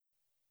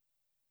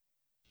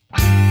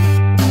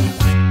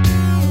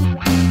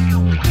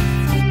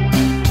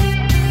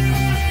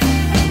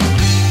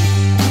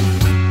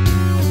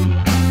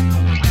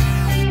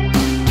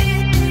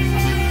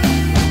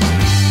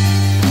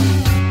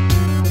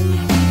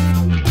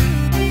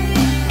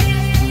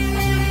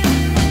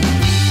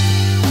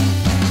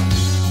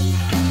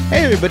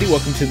everybody,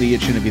 welcome to the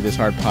It Shouldn't Be This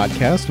Hard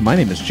podcast. My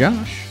name is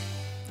Josh.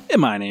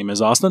 And my name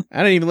is Austin. I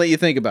didn't even let you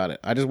think about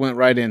it. I just went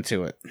right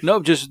into it.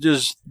 Nope,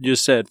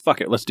 just said, fuck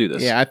it, let's do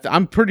this. Yeah,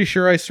 I'm pretty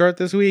sure I start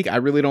this week. I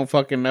really don't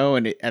fucking know.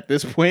 And at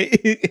this point,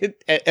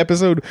 at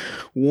episode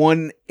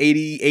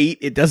 188,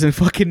 it doesn't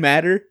fucking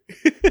matter.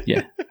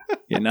 Yeah.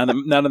 Now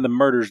that the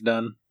murder's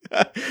done.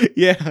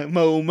 Yeah,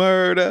 more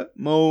murder.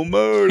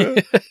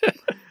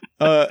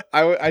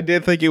 I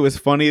did think it was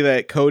funny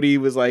that Cody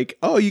was like,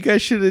 "Oh, you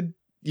guys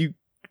you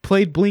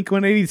played Blink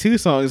 182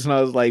 songs," and I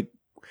was like,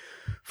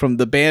 "From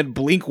the band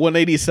Blink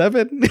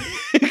 187."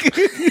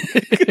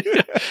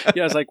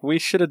 Yeah, I was like, we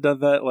should have done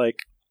that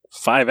like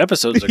 5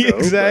 episodes ago.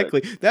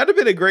 Exactly, that'd have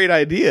been a great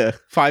idea.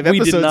 5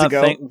 episodes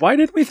ago. Why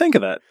didn't we think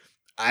of that?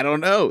 I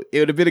don't know. It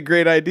would have been a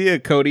great idea,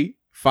 Cody.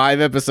 5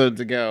 episodes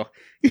ago.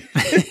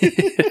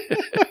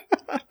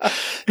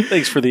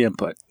 Thanks for the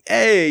input.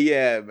 Hey,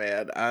 yeah,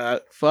 man.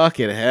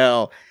 Fucking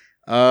hell.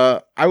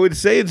 I would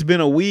say it's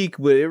been a week,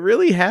 but it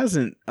really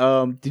hasn't.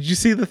 Did you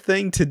see the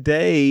thing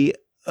today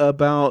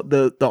about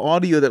the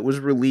audio that was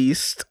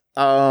released?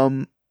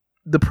 The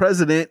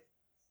president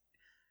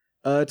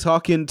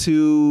talking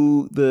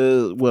to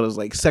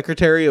the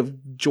Secretary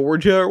of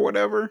Georgia or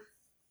whatever.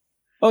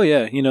 Oh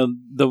yeah,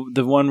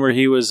 the one where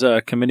he was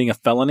committing a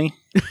felony.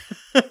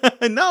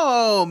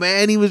 No,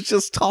 man, he was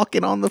just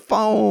talking on the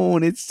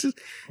phone. It's just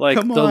like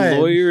come the on.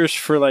 lawyers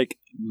for like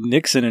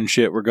Nixon and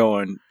shit were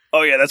going,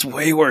 "Oh yeah, that's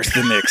way worse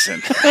than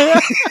Nixon."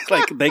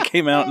 Like they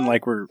came out and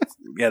like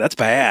that's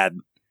bad.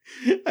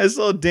 I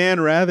saw Dan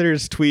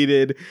Rathers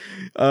tweeted,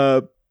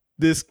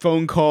 this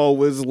phone call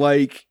was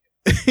like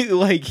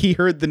like he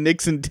heard the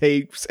Nixon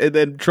tapes, and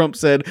then Trump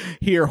said,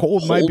 "Here,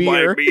 hold my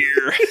beer."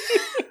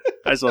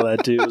 I saw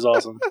that too. It was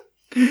awesome.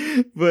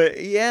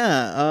 But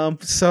yeah,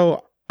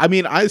 so I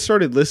mean, I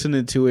started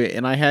listening to it,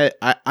 and I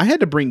had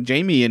to bring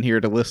Jamie in here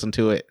to listen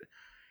to it.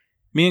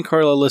 Me and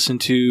Carla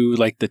listened to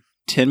like the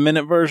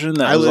 10-minute version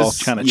that was all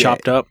kind of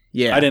chopped up.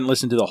 Yeah, I didn't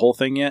listen to the whole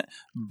thing yet,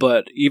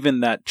 but even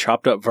that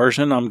chopped up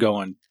version, I'm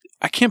going,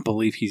 I can't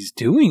believe he's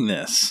doing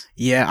this.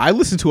 Yeah, I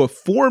listened to a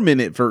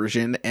 4-minute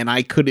version, and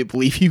I couldn't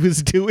believe he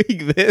was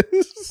doing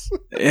this.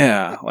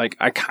 Yeah, like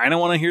I kind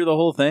of want to hear the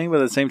whole thing, but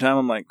at the same time,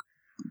 I'm like,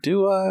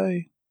 do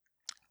I?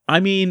 I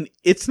mean,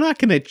 it's not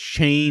going to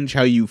change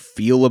how you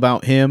feel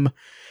about him,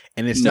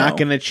 and it's not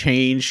going to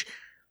change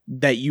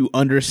that you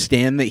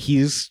understand that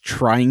he's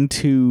trying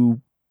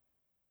to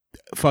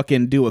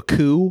fucking do a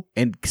coup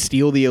and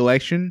steal the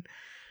election.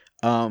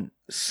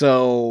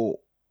 So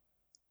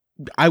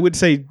I would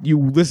say you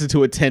listen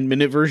to a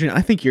 10-minute version.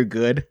 I think you're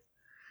good.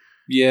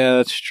 Yeah,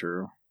 that's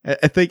true.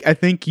 I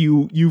think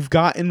you've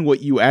gotten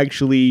what you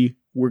actually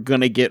were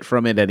going to get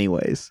from it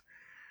anyways.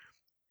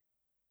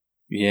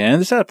 Yeah,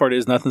 and the sad part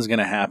is nothing's going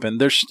to happen.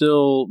 There's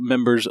still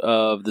members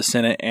of the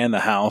Senate and the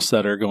House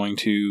that are going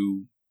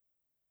to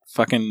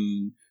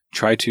fucking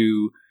try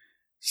to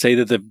say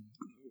that the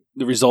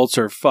results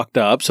are fucked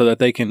up so that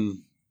they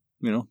can,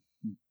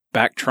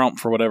 back Trump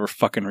for whatever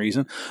fucking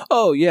reason.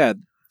 Oh, yeah,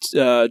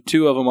 2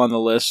 of them on the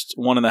list,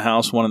 one in the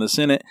House, one in the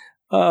Senate,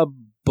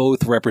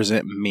 both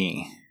represent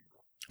me.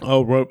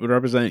 Oh,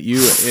 represent you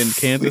in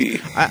Kansas?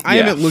 I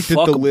haven't looked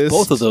at the list.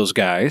 Both of those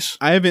guys.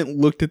 I haven't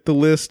looked at the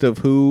list of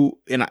who,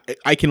 and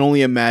I can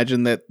only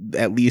imagine that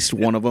at least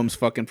one of them's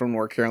fucking from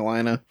North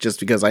Carolina, just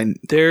because I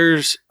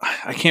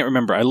can't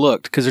remember. I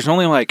looked, because there's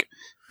only like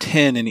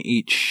 10 in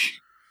each,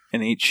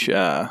 10 in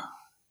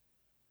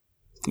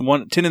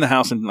the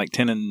House and like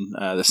 10 in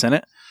the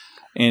Senate.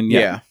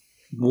 And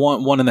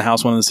one in the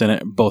House, one in the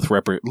Senate, both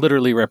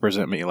literally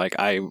represent me. Like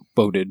I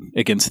voted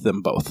against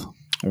them both.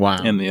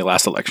 Wow. In the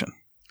last election.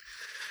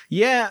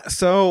 Yeah,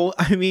 so,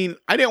 I mean,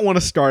 I didn't want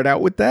to start out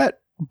with that,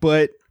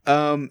 but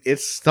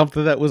it's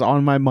something that was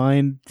on my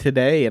mind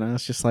today, and I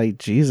was just like,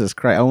 Jesus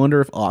Christ, I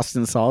wonder if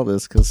Austin saw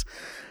this, because,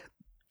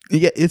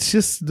 yeah, it's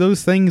just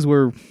those things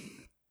where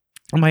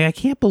I'm like, I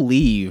can't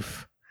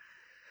believe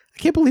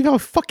how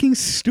fucking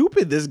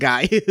stupid this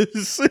guy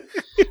is.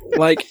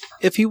 Like,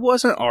 if he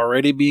wasn't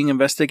already being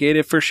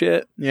investigated for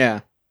shit.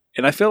 Yeah.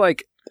 And I feel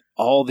like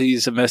all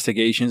these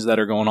investigations that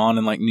are going on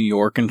in, like, New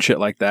York and shit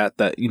like that,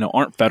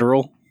 aren't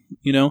federal.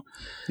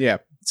 Yeah.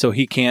 So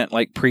he can't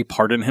like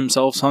pre-pardon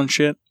himself on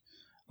shit.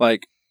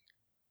 Like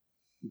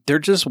they're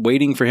just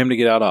waiting for him to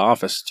get out of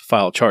office to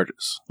file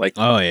charges. Like,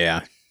 oh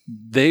yeah,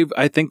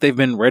 I think they've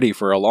been ready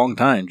for a long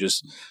time.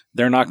 Just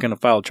they're not going to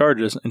file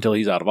charges until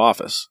he's out of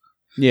office.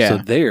 Yeah. So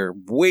they're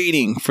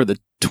waiting for the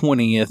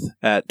 20th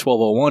at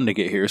 12:01 to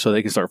get here so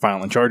they can start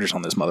filing charges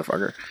on this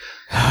motherfucker.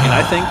 And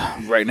I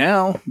think right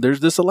now there's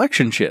this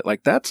election shit.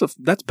 Like that's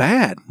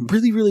bad.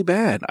 Really, really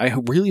bad. I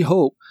really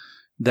hope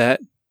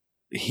that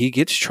he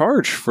gets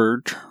charged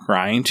for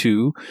trying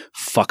to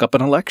fuck up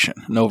an election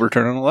and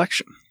overturn an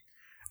election.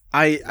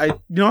 I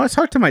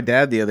talked to my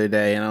dad the other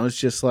day, and I was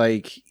just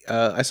like,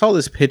 I saw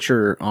this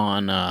picture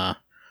on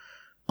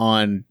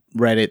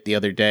Reddit the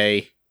other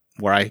day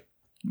where I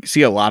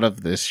see a lot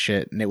of this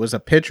shit, and it was a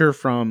picture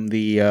from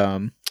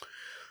the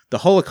the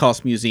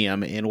Holocaust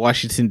Museum in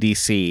Washington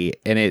D.C.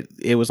 and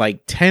it was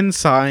like 10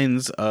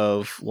 signs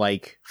of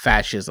like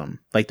fascism,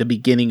 like the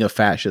beginning of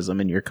fascism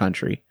in your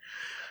country.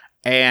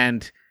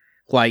 And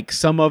like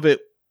some of it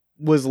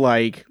was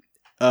like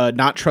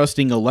not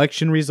trusting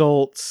election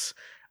results,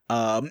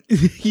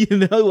 you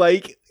know,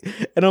 like,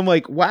 and I'm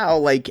like, wow,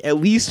 like at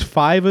least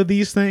 5 of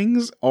these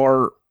things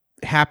are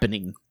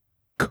happening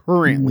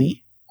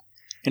currently.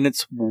 And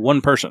it's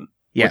one person,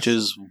 which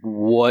is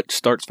what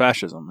starts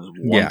fascism, is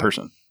one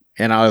person.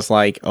 And I was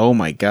like, oh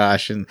my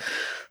gosh. And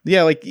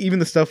yeah, like even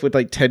the stuff with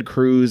like Ted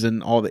Cruz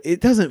and all that,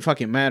 it doesn't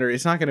fucking matter.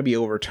 It's not going to be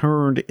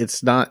overturned.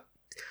 It's not,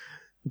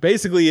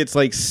 basically it's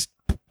like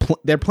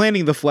they're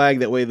planting the flag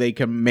that way they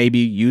can maybe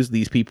use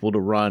these people to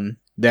run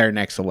their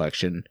next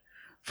election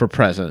for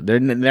president,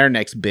 their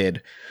next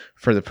bid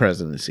for the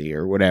presidency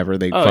or whatever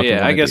they fucking want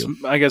to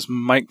do. I guess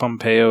Mike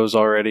Pompeo's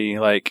already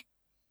like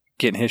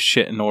getting his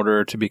shit in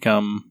order to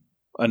become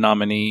a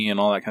nominee and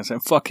all that kind of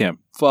stuff. Fuck him.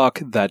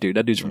 Fuck that dude.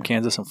 That dude's from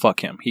Kansas, and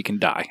fuck him. He can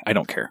die. I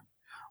don't care.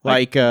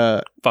 Like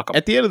fuck him.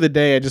 At the end of the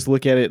day, I just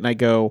look at it and I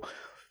go,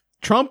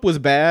 Trump was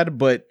bad,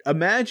 but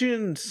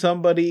imagine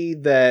somebody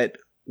that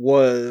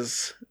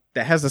has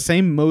the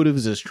same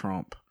motives as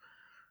Trump,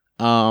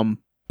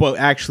 but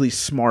actually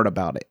smart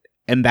about it,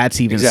 and that's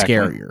even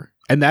scarier.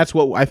 And that's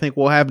what I think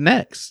we'll have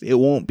next. It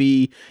won't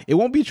be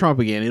Trump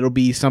again. It'll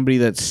be somebody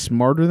that's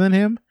smarter than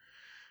him.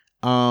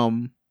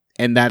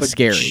 And that's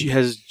scary. She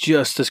has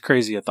just as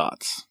crazy of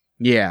thoughts.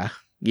 Yeah.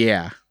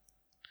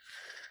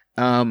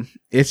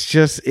 It's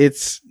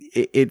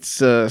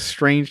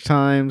strange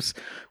times.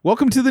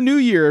 Welcome to the new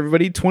year,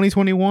 everybody.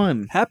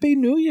 2021. Happy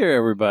New Year,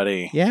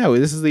 everybody. Yeah,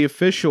 this is the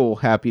official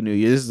Happy New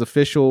Year. This is the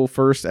official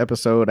first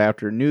episode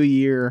after New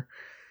Year.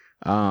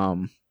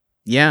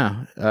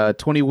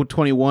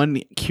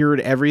 2021 cured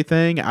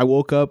everything. I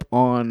woke up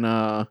on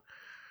the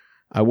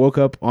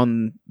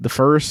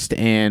 1st,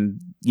 and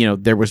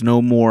there was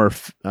no more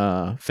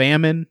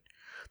famine.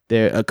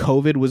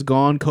 COVID was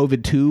gone.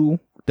 COVID 2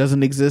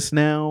 doesn't exist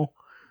now.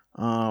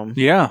 I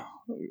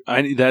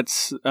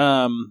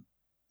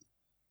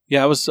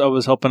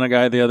was helping a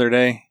guy the other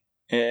day,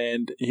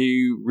 and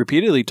he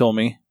repeatedly told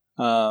me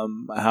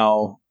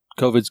how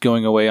COVID's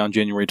going away on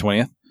January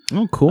 20th.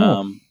 Oh,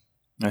 cool.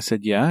 I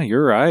said, yeah,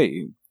 you're right,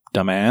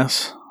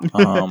 dumbass.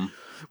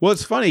 Well,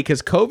 it's funny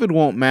because COVID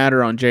won't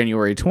matter on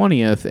January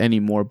 20th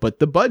anymore, but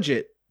the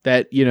budget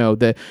that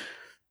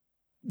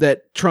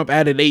Trump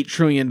added $8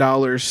 trillion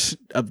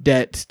of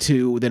debt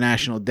to the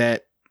national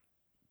debt,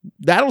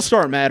 that'll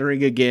start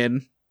mattering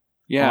again.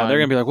 Yeah, they're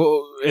going to be like,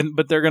 well,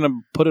 but they're going to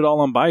put it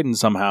all on Biden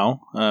somehow,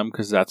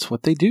 because that's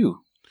what they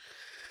do.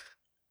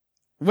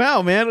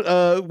 Wow, man.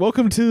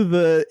 Welcome to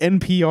the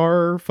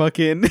NPR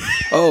fucking...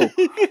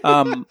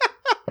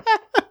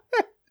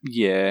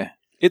 Yeah.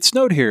 It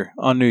snowed here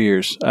on New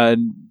Year's. I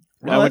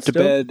went to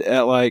bed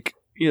at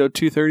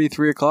 2:30,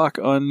 3 o'clock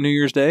on New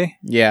Year's Day.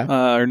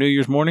 Yeah. Or New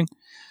Year's morning.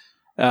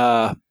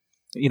 After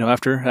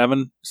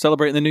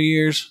celebrating the New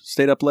Year's,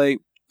 stayed up late,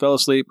 fell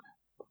asleep,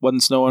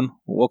 wasn't snowing,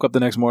 woke up the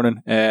next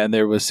morning, and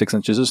there was 6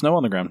 inches of snow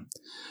on the ground.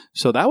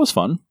 So that was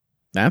fun.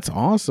 That's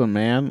awesome,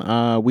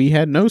 man. We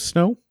had no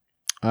snow.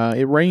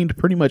 It rained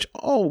pretty much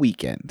all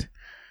weekend.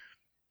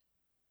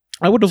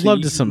 I would have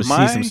loved to see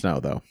some snow,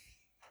 though.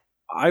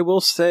 I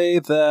will say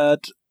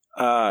that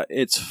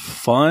it's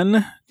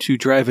fun to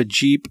drive a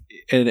Jeep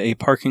in a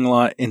parking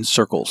lot in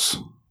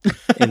circles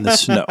in the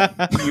snow.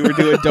 You were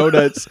doing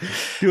donuts.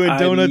 In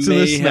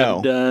the snow. I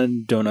have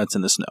done donuts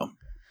in the snow.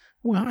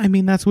 Well, I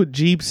mean, that's what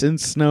Jeeps in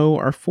snow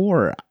are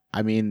for.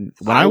 I mean,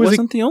 I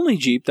wasn't the only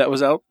Jeep that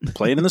was out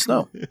playing in the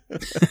snow.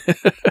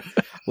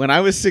 When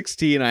I was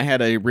 16, I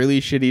had a really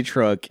shitty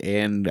truck,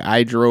 and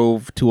I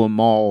drove to a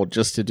mall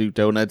just to do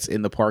donuts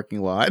in the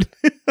parking lot.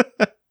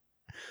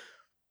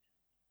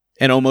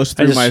 And almost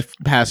threw my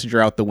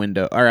passenger out the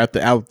window, or out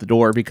the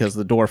door, because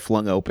the door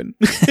flung open.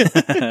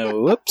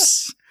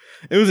 Whoops!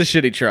 It was a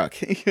shitty truck.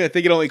 I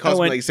think it only cost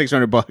me like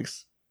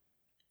 $600.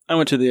 I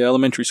went to the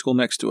elementary school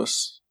next to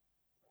us.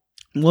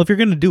 Well, if you're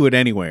going to do it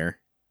anywhere,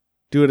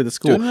 do it at the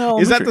school.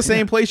 Is that the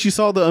same place you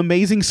saw the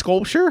amazing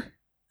sculpture?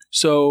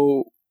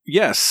 So,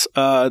 yes.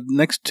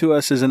 Next to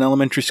us is an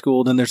elementary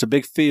school, then there's a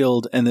big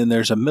field, and then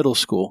there's a middle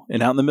school.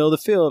 And out in the middle of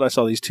the field, I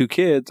saw these 2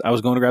 kids. I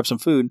was going to grab some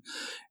food,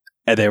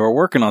 and they were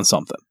working on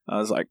something. I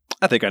was like,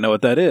 I think I know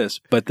what that is.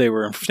 But they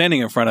were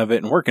standing in front of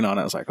it and working on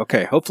it. I was like,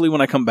 okay, hopefully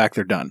when I come back,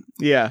 they're done.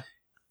 Yeah.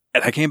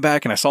 And I came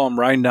back and I saw them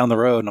riding down the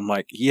road, and I'm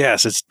like,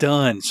 yes, it's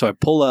done. So I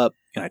pull up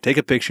and I take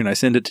a picture and I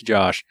send it to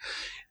Josh.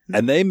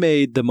 And they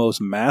made the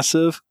most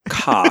massive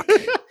cock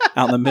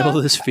out in the middle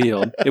of this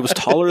field. It was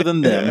taller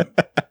than them.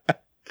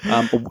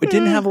 But it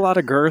didn't have a lot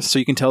of girth, so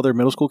you can tell they're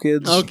middle school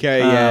kids. Okay,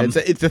 yeah.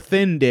 It's a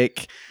thin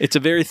dick. It's a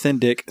very thin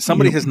dick.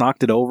 Somebody has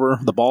knocked it over.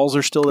 The balls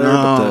are still there,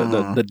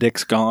 but the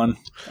dick's gone.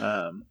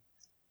 Well,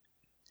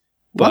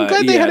 I'm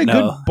glad they had a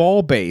good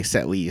ball base,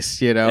 at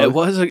least. It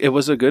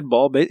was a good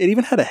ball base. It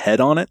even had a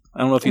head on it. I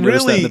don't know if you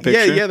noticed that in the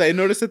picture. Yeah. They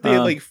noticed that they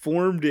had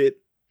formed it.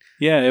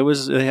 Yeah, it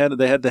was. They had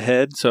the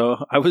head.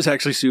 So I was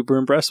actually super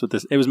impressed with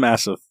this. It was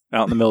massive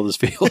out in the middle of this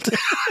field.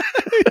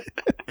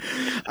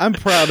 I'm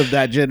proud of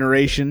that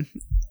generation.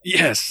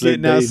 Yes,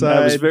 Getting I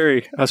outside. was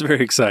very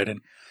excited.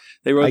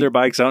 They rode their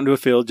bikes out into a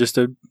field just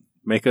to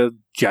make a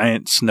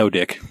giant snow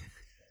dick.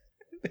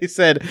 They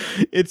said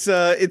it's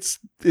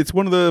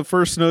one of the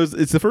first snows.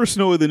 It's the first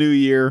snow of the new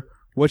year.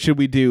 What should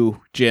we do,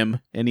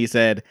 Jim? And he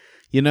said,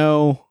 you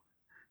know,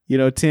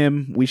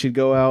 Tim, we should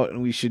go out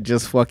and we should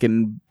just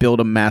fucking build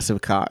a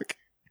massive cock.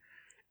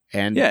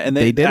 And and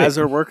they did as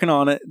it. they're working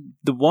on it,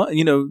 the one,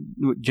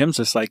 Jim's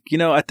just like,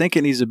 I think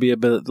it needs to be a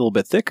little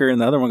bit thicker, and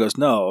the other one goes,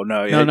 no,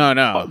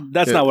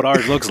 that's not what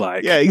ours looks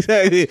like. Yeah,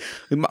 exactly.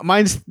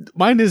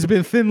 Mine has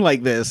been thin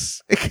like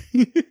this.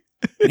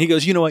 And he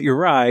goes, you know what? You're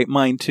right.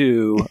 Mine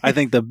too. I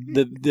think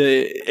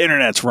the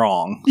internet's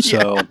wrong.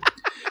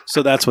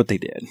 So that's what they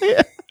did.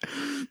 Yeah.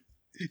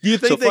 Do you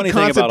think they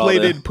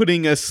contemplated that,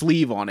 putting a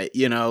sleeve on it?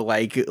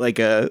 Like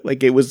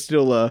it was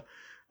still a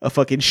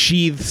fucking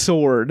sheathed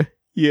sword.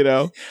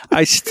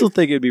 I still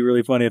think it'd be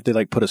really funny if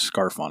they put a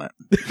scarf on it.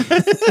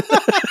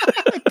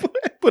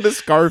 Put a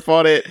scarf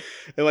on it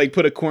and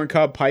put a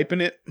corncob pipe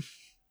in it.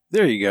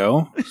 There you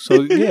go.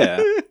 So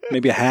yeah,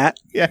 maybe a hat.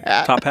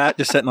 Yeah, top hat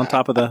just sitting on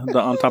top of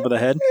the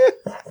head.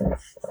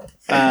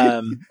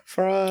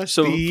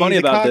 So funny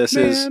about this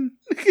is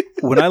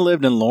when I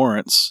lived in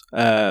Lawrence,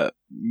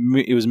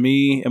 it was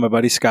me and my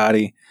buddy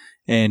Scotty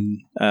and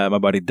my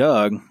buddy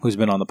Doug, who's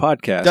been on the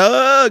podcast.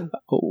 Doug,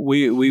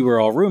 we were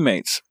all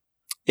roommates,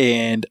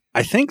 and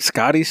I think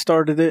Scotty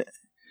started it,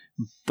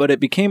 but it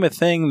became a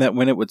thing that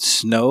when it would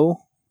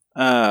snow,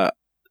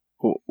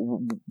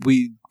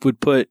 we would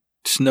put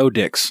snow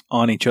dicks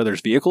on each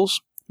other's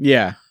vehicles.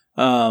 Yeah.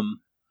 And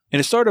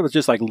it started with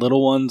just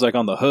little ones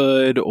on the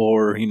hood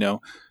or,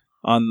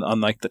 on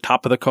the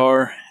top of the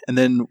car. And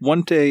then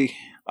one day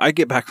I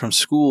get back from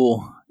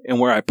school and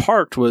where I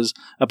parked was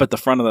up at the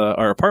front of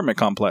our apartment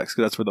complex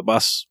because that's where the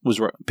bus was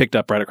picked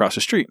up right across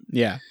the street.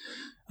 Yeah.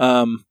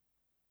 And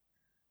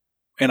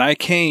I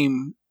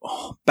came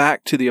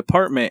back to the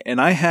apartment and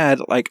I had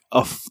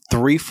a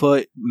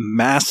 3-foot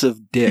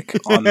massive dick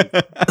on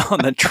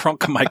the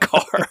trunk of my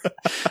car.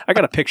 I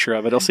got a picture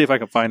of it. I'll see if I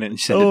can find it and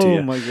send it to you.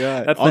 Oh my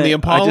God. That on the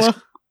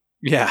Impala?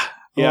 Yeah.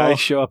 I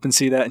show up and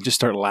see that and just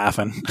start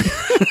laughing.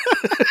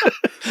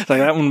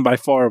 That one by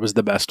far was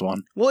the best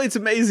one. Well, it's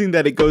amazing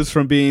that it goes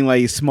from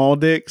being small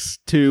dicks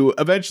to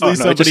eventually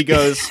somebody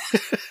goes,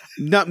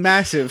 not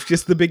massive,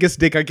 just the biggest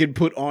dick I could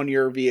put on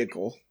your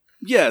vehicle.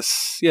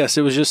 Yes.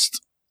 It was just...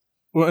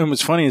 Well, and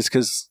what's funny is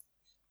because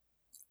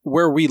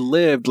where we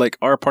lived,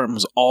 our apartment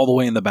was all the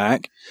way in the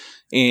back,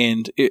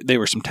 and they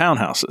were some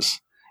townhouses,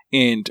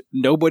 and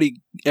nobody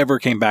ever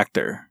came back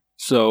there.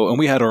 So, and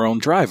we had our own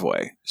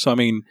driveway. So, I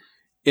mean,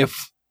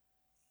 if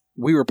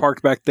we were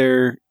parked back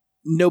there,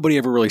 nobody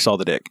ever really saw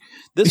the dick.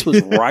 This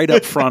was right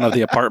up front of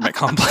the apartment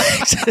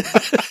complex.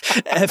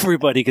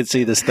 Everybody could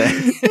see this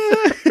thing.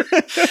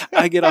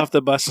 I get off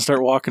the bus and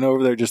start walking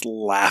over there just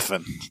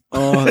laughing.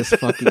 Oh, that's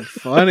fucking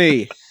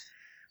funny.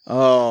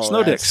 Oh,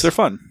 snow dicks, they're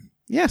fun.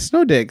 Yeah,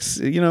 snow dicks.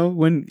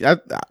 When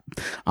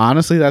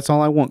honestly, that's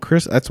all I want,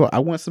 Chris. That's what I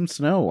want. Some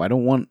snow. I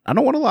don't want a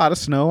lot of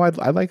snow.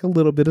 I like a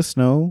little bit of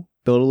snow.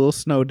 Build a little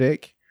snow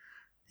dick.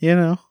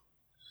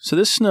 So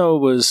this snow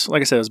was,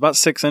 like I said, it was about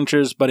 6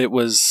 inches, but it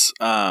was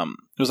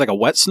like a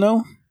wet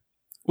snow,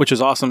 which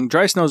was awesome.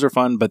 Dry snows are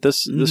fun, but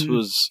this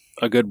was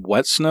a good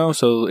wet snow,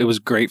 so it was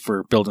great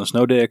for building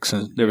snow dicks,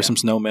 and there were some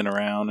snowmen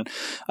around. And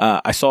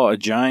I saw a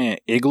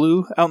giant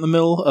igloo out in the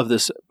middle of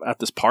this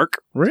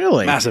park.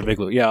 Really? Massive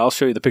igloo. Yeah, I'll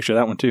show you the picture of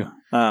that one too.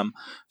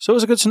 So it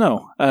was a good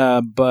snow,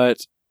 but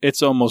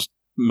it's almost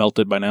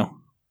melted by now.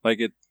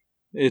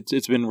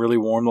 It's been really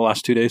warm the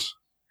last 2 days.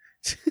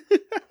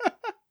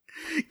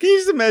 Can you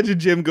just imagine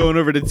Jim going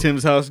over to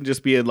Tim's house and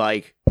just being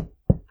like,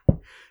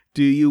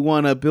 "Do you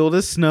want to build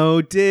a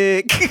snow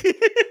dick?"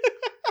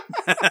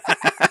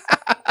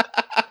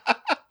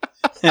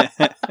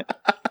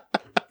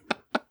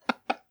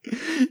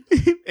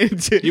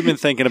 You've been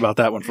thinking about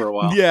that one for a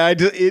while. Yeah,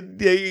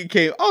 it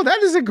came. Oh,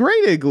 that is a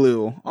great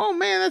igloo. Oh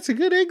man, that's a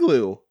good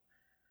igloo.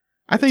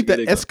 I think that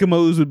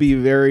Eskimos would be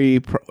very.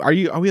 Are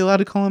we allowed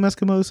to call them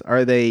Eskimos?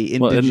 Are they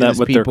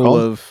indigenous people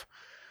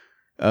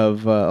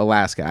of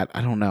Alaska?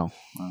 I don't know.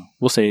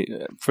 We'll say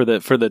for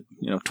the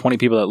 20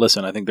 people that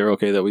listen, I think they're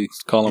okay that we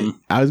call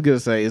them. I was gonna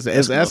say is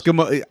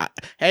Eskimo.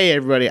 Hey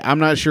everybody, I'm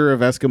not sure if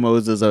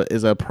Eskimos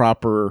is a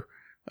proper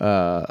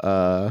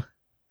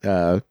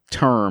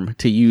term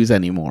to use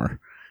anymore.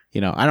 I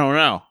don't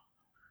know.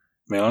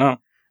 I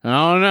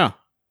don't know.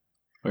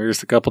 We're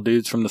just a couple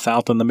dudes from the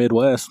South and the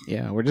Midwest.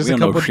 Yeah,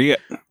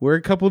 we're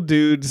a couple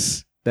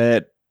dudes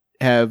that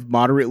have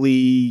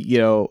moderately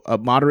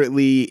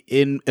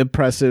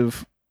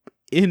impressive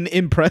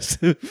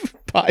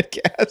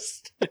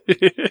podcast. We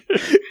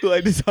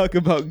like to talk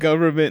about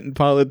government and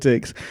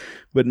politics,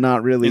 but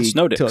not really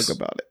talk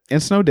about it.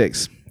 And snow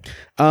dicks.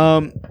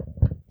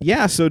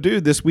 Yeah, so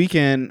dude, this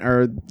weekend,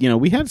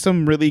 we had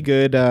some really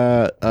good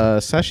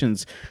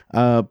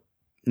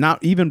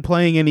not even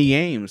playing any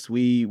games.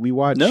 We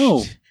watched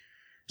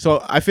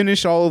So I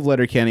finished all of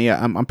Letterkenny.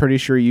 I'm pretty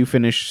sure you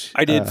finished.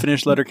 I did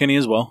finish Letterkenny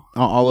as well.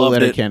 All of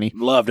Letterkenny.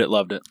 Loved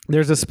it.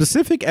 There's a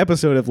specific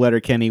episode of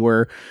Letterkenny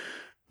where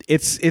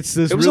it's this.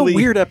 It was really a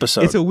weird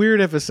episode. It's a weird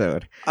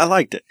episode. I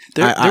liked it.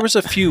 There was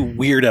a few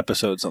weird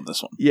episodes on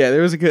this one. Yeah,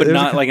 there was a good, but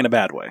not like in a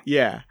bad way.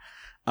 Yeah,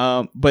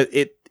 but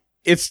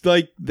it's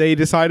like they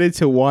decided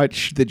to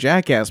watch the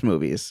Jackass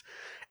movies,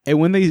 and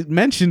when they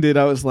mentioned it,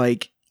 I was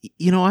like,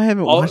 I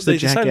haven't watched the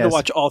Jackass. They decided to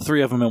watch all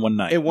three of them in one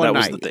night. That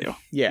was the deal.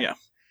 Yeah.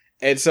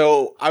 And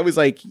so I was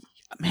like,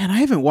 man, I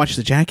haven't watched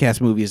the Jackass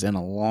movies in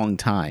a long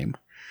time.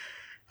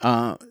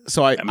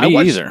 So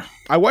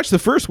I watched the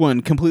first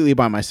one completely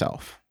by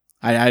myself.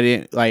 I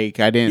didn't.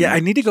 Yeah,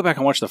 I need to go back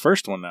and watch the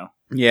first one now.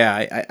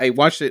 Yeah, I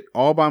watched it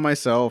all by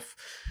myself.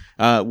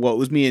 It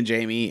was me and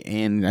Jamie,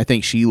 and I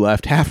think she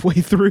left halfway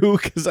through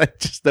because I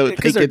just don't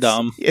think they're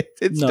dumb.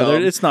 It's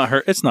dumb. It's not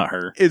her. It's not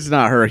her. It's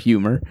not her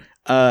humor.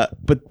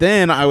 But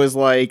then I was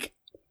like,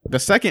 the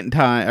second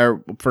time,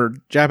 or for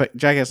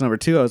Jackass number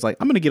 2, I was like,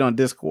 I'm gonna get on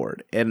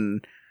Discord,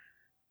 and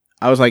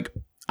I was like,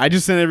 I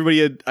sent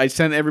everybody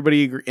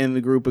in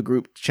the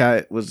group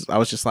chat. I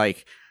was just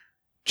like,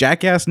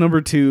 Jackass number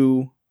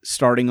 2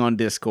 starting on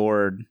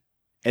Discord,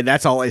 and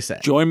that's all I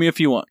said. Join me if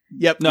you want.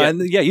 Yep. No. Yep.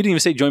 Yeah. You didn't even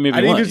say join me if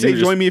you want. I didn't even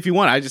say join me if you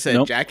want. I just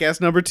said Jackass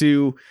number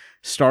 2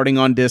 starting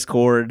on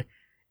Discord,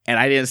 and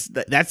I didn't.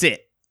 That's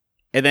it.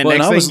 And then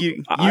next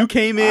thing you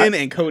came in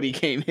and Cody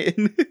came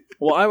in.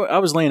 Well, I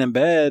was laying in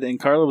bed and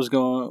Carla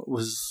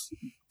was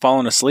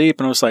falling asleep,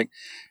 and I was like,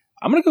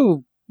 I'm gonna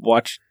go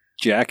watch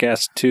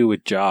Jackass 2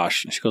 with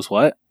Josh. And she goes,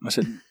 what? I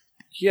said,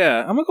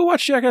 yeah, I'm gonna go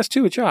watch Jackass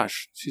 2 with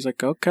Josh. She's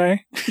like,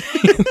 okay.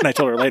 And I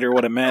told her later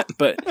what it meant,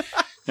 but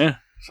yeah.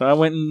 So I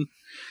went and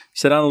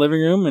sat down in the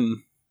living room and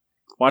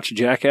watched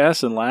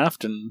Jackass and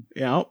laughed, and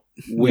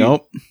we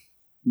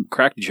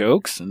cracked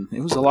jokes, and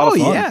it was a lot of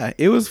fun. Yeah,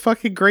 it was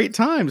fucking great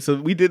time.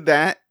 So we did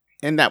that,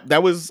 and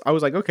that was, I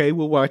was like, okay,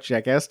 we'll watch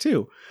Jackass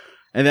 2.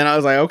 And then I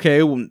was like,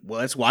 okay, well,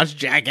 let's watch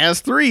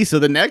Jackass 3. So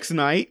the next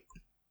night,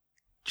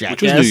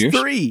 Jackass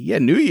 3. Yeah,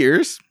 New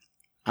Year's.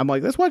 I'm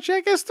like, let's watch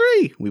Jackass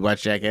 3. We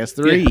watched Jackass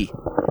 3.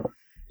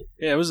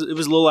 Yeah, it was a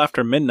little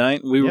after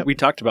midnight. We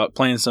talked about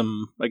playing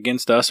some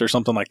Against Us or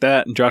something like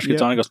that, and Josh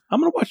gets on and goes, I'm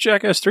going to watch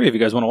Jackass 3 if you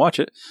guys want to watch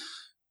it.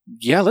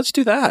 Yeah, let's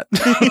do that.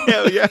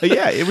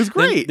 yeah, it was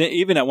great. Then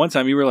even at one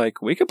time, you were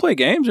like, we could play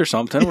games or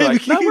something. We're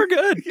like, no, we're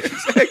good.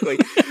 Exactly.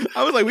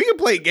 I was like, we can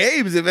play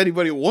games if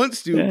anybody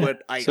wants to,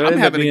 but I'm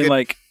having a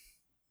good...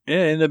 it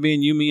ended up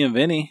being you, me, and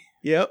Vinny.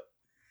 Yep.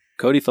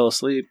 Cody fell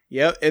asleep.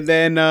 Yep. And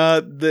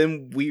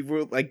then we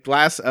were like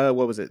what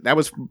was it? That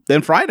was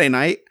then Friday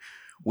night.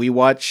 We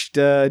watched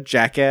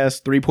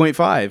Jackass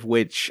 3.5,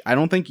 which I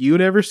don't think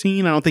you'd ever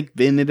seen. I don't think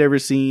Vin had ever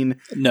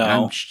seen.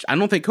 No. I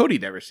don't think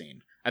Cody'd ever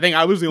seen. I think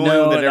I was the only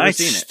one that had ever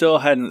seen it. I still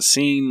hadn't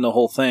seen the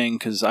whole thing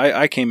because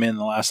I came in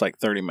the last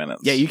 30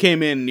 minminutes. Yeah, you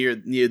came in near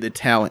the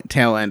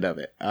tail end of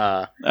it.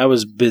 I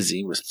was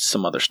busy with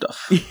some other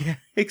stuff. Yeah,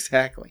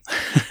 exactly.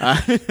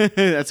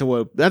 That's a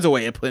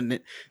way of putting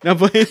it. No,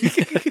 but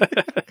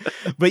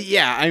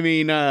yeah, I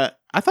mean, I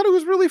thought it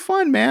was really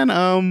fun,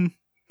 man.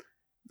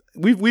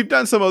 We've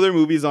done some other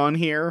movies on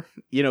here,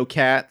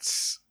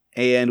 Cats,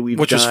 and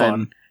which is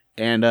fun,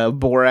 and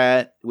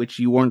Borat, which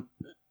you weren't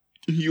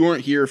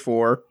here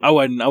for. I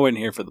wasn't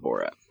here for the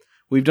Borat.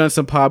 We've done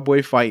some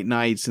Podboy Fight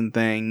Nights and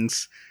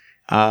things.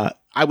 I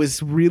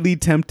was really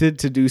tempted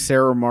to do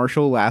Sarah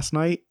Marshall last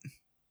night.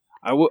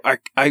 I was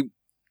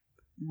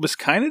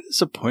kind of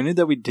disappointed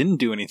that we didn't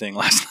do anything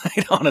last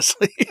night,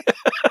 honestly.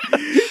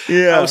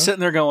 Yeah. I was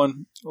sitting there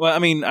going, well, I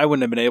mean, I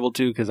wouldn't have been able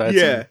to because I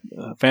had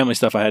some family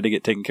stuff I had to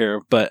get taken care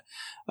of. But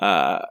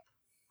I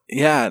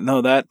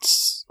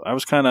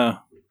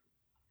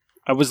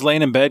was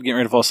laying in bed getting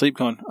ready to fall asleep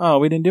going, oh,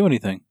 we didn't do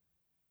anything.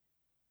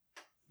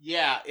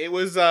 Yeah, it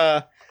was,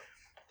 but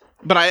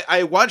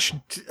I watched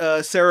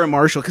Sarah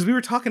Marshall because we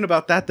were talking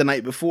about that the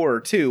night before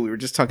too. We were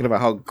just talking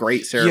about how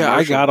great Sarah Marshall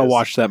is. Yeah, I gotta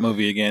watch that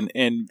movie again.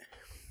 And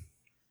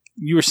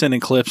you were sending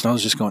clips and I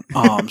was just going,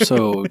 oh, I'm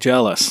so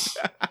jealous.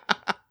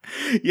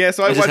 Yeah,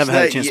 so I just haven't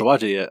had a chance to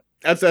watch it yet.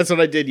 That's what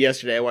I did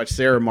yesterday. I watched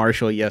Sarah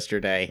Marshall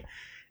yesterday.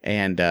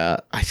 And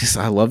I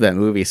love that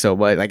movie so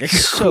much. Like I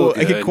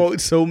could quote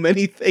so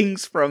many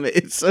things from it.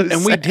 It's so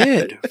sad. We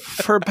did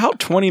for about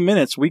 20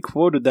 minutes. We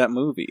quoted that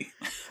movie.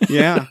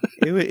 Yeah,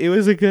 it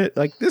was a good.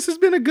 Like this has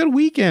been a good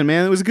weekend,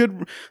 man. It was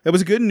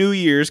a good New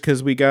Year's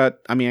because I got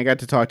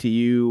to talk to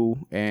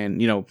you, and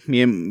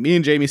me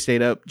and Jamie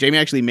stayed up. Jamie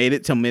actually made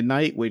it till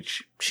midnight,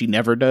 which she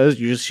never does.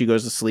 She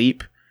goes to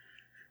sleep.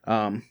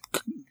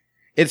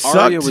 It sucked.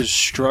 Aria was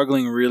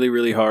struggling really,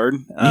 really hard.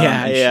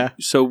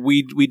 So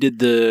we did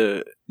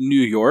the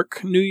New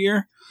York New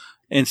Year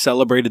and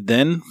celebrated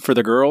then for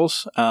the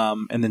girls.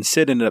 And then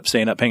Sid ended up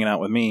staying up, hanging out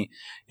with me.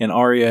 And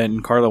Aria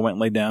and Carla went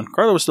and laid down.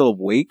 Carla was still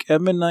awake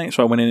at midnight,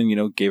 so I went in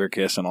and gave her a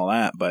kiss and all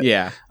that. But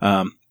I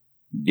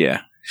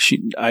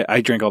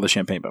drank all the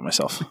champagne by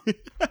myself.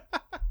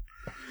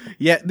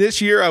 Yeah, this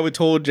year I was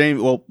told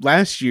Jamie. Well,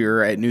 last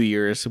year at New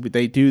Year's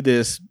they do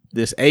this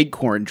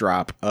acorn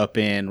drop up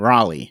in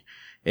Raleigh.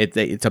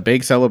 It's a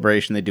big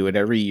celebration. They do it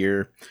every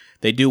year.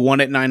 They do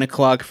one at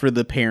 9:00 for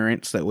the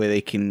parents. That way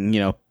they can,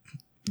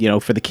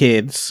 for the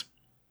kids.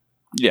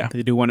 Yeah.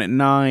 They do one at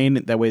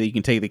 9. That way you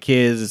can take the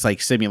kids. It's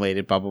like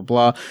simulated, blah, blah,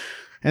 blah.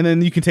 And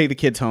then you can take the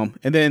kids home.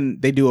 And then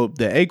they do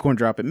the acorn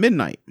drop at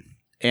midnight.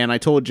 And I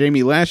told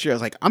Jamie last year, I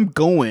was like, I'm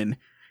going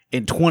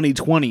in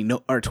 2020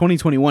 or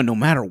 2021, no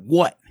matter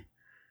what.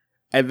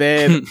 And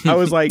then I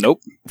was like,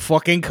 nope.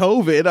 Fucking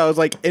COVID. I was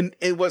like, and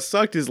what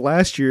sucked is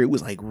last year it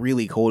was like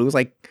really cold. It was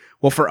like,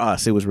 well, for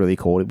us, it was really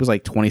cold. It was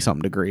like 20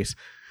 something degrees.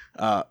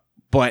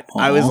 But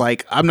I was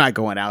like, I'm not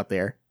going out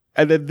there.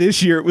 And then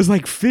this year it was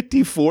like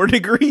 54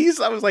 degrees.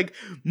 I was like,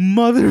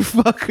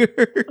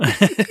 motherfucker.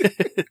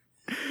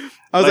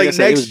 I was like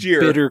next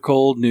year. Bitter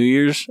cold New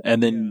Year's.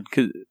 And then,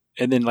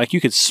 like you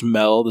could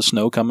smell the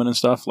snow coming and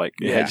stuff. Like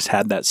it just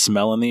had that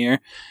smell in the air.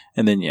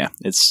 And then,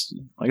 it's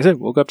like I said,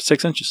 woke up to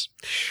 6 inches.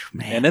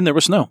 Man. And then there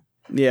was snow.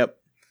 Yep.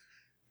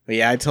 But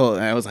yeah,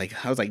 I was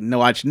like, no,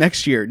 watch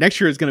next year. Next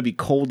year is going to be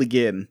cold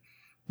again.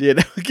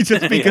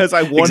 Just because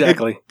I wanted,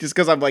 exactly. Just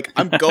because I'm like,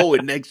 I'm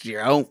going next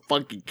year. I don't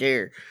fucking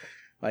care.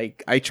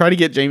 Like, I try to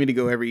get Jamie to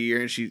go every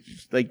year, and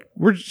she's like,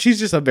 she's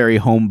just a very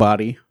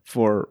homebody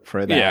for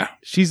that. Yeah.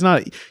 She's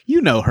not,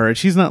 her.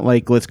 She's not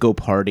like, let's go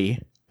party.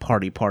 No,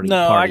 party.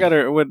 I got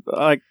her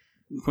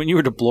when you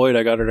were deployed.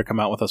 I got her to come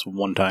out with us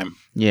one time.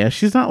 Yeah,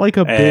 she's not like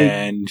a big.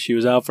 And she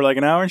was out for like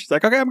an hour, and she's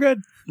like, "Okay, I'm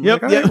good."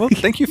 Yep. Like, well,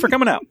 thank you for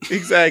coming out.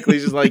 Exactly.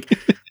 She's like,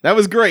 that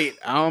was great.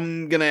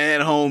 I'm gonna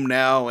head home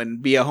now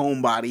and be a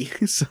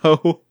homebody.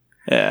 So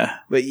yeah,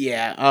 but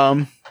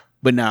yeah,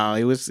 but no,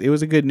 it was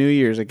a good New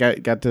Year's. I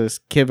got to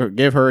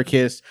give her a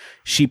kiss.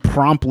 She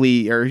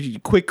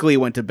quickly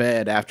went to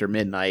bed after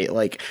midnight.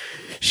 Like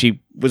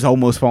she was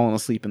almost falling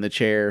asleep in the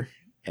chair,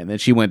 and then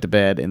she went to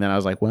bed. And then I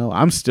was like, well,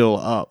 I'm still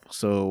up,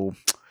 so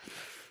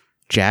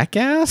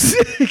jackass.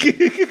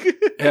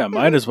 Yeah,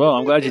 might as well.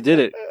 I'm glad you did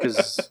it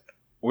because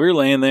we were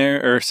laying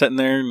there or sitting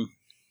there, and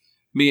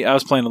I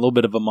was playing a little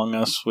bit of Among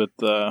Us with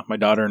my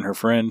daughter and her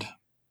friend,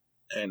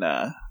 and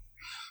I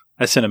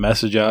sent a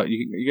message out.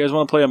 You guys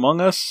want to play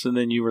Among Us? And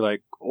then you were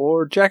like,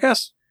 or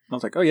Jackass? And I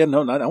was like, oh yeah,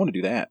 no, I want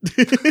to do that.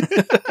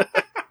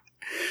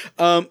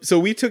 So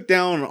we took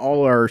down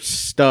all our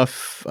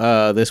stuff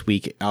this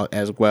week out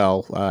as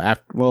well.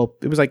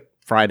 It was like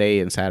Friday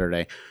and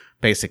Saturday,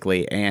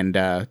 basically. And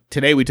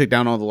today we took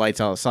down all the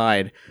lights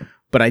outside.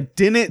 But I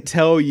didn't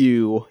tell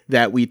you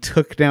that we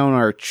took down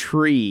our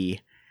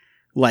tree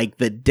like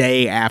the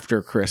day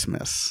after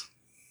Christmas.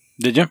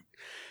 Did you?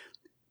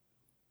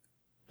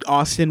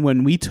 Austin,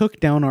 when we took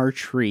down our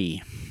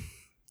tree,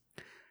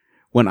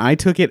 when I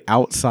took it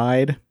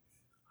outside,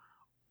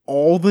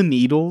 all the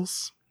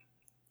needles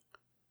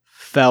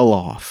fell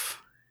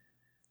off.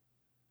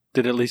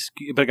 But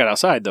it got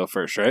outside though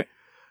first, right?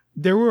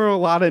 There were a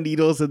lot of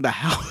needles in the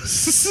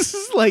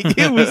house. Like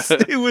it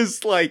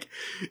was like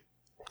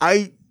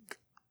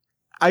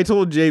I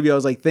told JB, I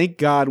was like, thank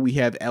God we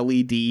have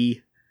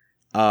LED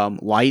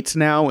lights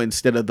now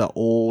instead of the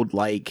old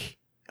like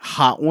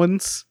hot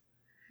ones.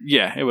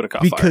 Yeah, it would have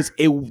caught because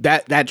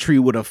fire. that tree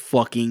would have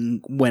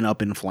fucking went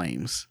up in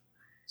flames.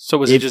 So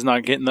was it just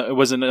not getting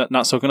was it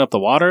not soaking up the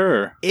water,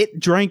 or it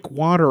drank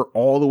water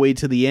all the way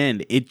to the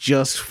end? It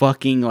just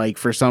fucking like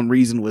for some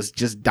reason was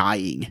just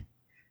dying.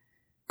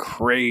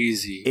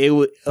 Crazy. It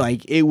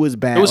was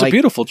bad. It was a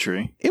beautiful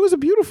tree. It was a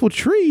beautiful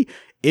tree.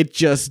 It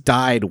just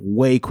died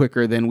way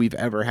quicker than we've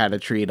ever had a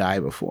tree die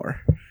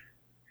before.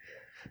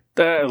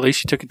 At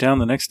least you took it down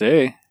the next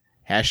day.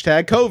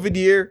 Hashtag COVID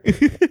year.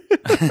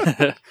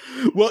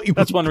 Well,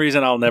 that's one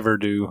reason I'll never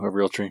do a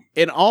real tree.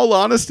 In all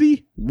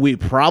honesty, we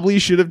probably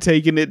should have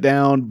taken it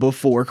down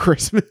before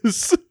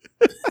Christmas.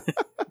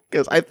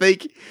 Because I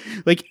think,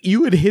 like,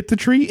 you would hit the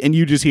tree and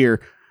you just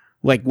hear,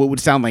 like, what would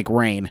sound like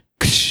rain.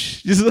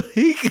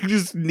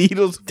 Just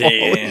needles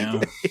falling.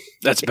 Damn,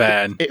 that's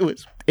bad. It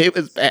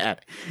was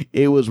bad.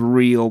 It was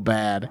real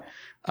bad.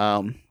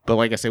 But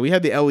like I said, we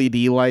had the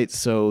LED lights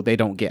so they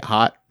don't get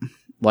hot.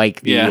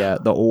 Like the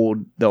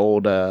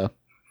old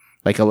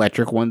like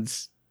electric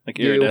ones, like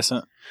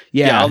iridescent.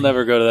 Yeah, I'll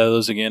never go to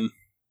those again.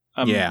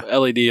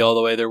 LED all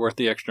the way. They're worth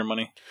the extra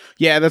money.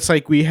 Yeah, that's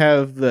like we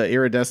have the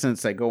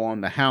iridescents that go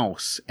on the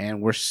house,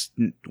 and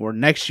we're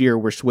next year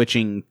we're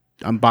switching.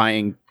 I'm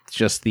buying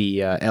just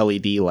the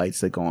LED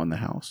lights that go on the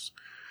house.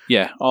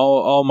 Yeah,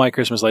 all my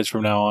Christmas lights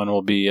from now on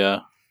will be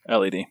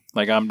LED.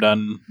 Like I'm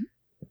done.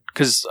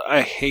 Because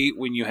I hate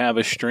when you have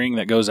a string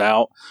that goes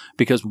out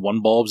because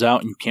one bulb's out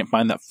and you can't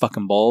find that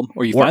fucking bulb.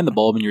 Or you find the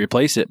bulb and you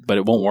replace it, but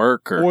it won't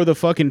work. Or the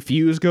fucking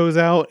fuse goes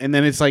out and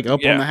then it's like up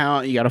on the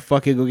house. You got to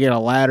fucking go get a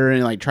ladder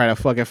and like try to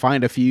fucking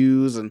find a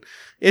fuse. And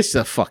it's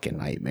a fucking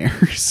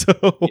nightmare. So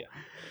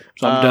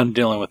I'm done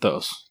dealing with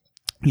those.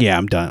 Yeah,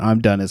 I'm done.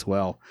 I'm done as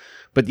well.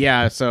 But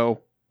yeah,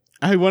 so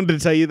I wanted to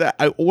tell you that.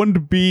 I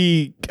wanted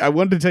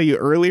to tell you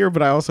earlier,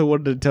 but I also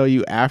wanted to tell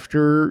you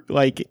after,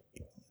 like,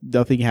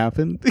 nothing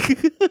happened.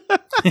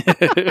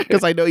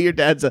 Because I know your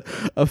dad's a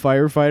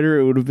firefighter.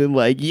 It would have been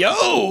like,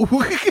 yo!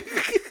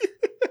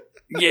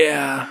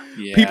 Yeah.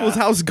 People's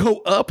house go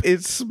up in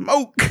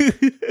smoke.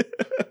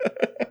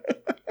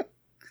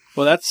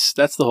 Well,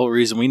 that's the whole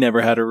reason we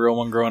never had a real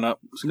one growing up.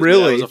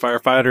 Really? I was a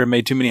firefighter and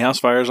made too many house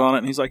fires on it.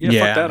 And he's like, yeah,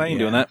 fuck that. I ain't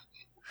doing that.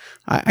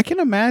 I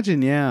can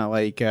imagine, yeah.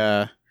 Like,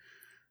 growing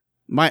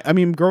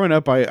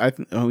up,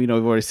 we've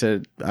already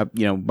said,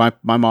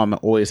 my mom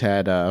always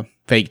had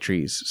fake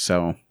trees.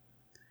 So,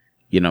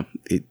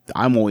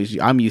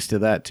 I'm used to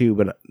that too.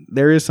 But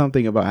there is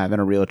something about having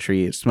a real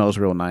tree. It smells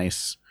real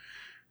nice.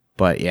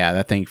 But yeah,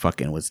 that thing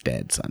fucking was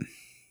dead, son.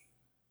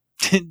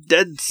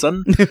 Dead,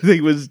 son? That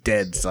thing was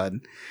dead,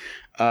 son.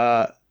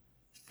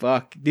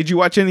 Fuck. Did you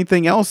watch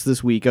anything else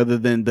this week other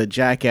than the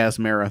Jackass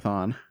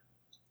marathon?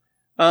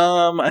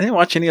 I didn't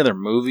watch any other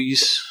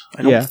movies.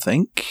 I don't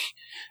think.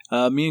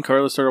 Me and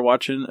Carla started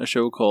watching a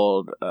show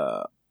called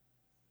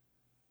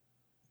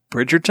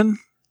Bridgerton.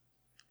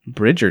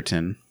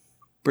 Bridgerton.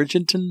 What's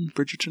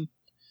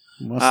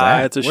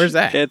that? Where's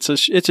that?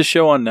 It's a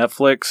show on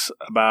Netflix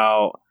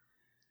about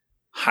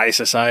high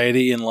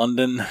society in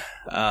London,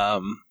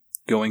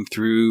 going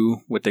through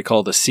what they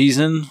call the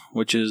season,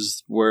 which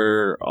is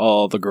where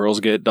all the girls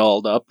get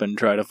dolled up and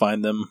try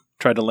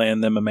to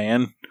land them a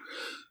man.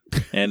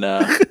 And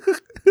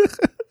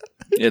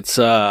it's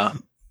had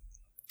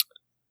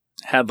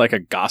like a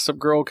Gossip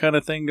Girl kind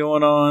of thing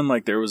going on.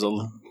 Like there was a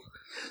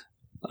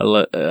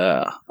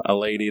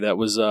lady that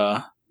was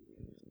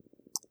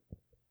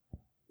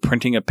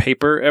printing a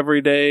paper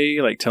every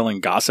day, like telling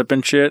gossip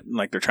and shit. And,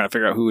 like they're trying to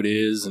figure out who it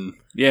is, and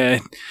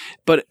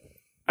but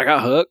I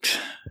got hooked,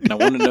 and I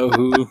wanted to know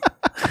who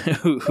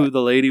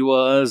the lady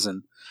was,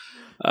 and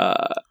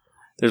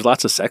there's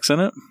lots of sex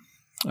in it,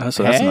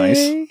 so that's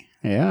nice.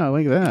 Yeah, I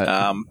like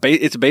that.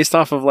 It's based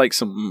off of like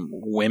some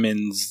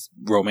women's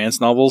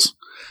romance novels.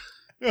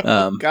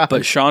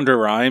 But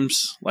Shonda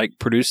Rhimes like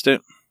produced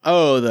it.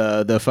 Oh,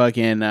 the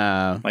fucking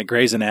like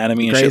Grey's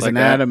Anatomy and Grey's shit like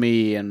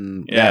Anatomy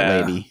and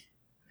that lady.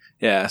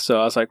 Yeah, so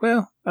I was like,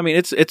 well, I mean,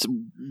 it's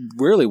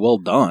really well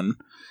done.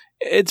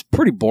 It's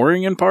pretty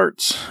boring in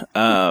parts.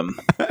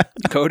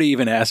 Cody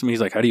even asked me,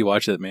 he's like, how do you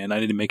watch that, man? I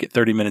need to make it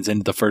 30 minutes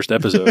into the first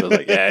episode. I was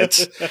like, yeah,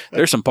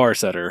 there's some parts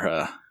that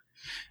are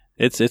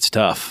it's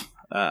tough.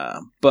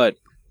 But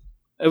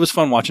it was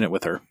fun watching it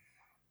with her.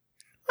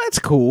 That's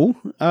cool.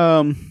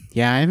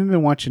 Yeah, I haven't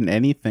been watching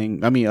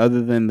anything. I mean,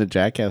 other than the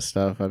Jackass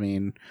stuff. I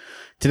mean,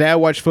 today I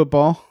watched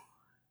football.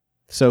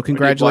 So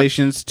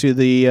congratulations to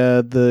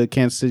the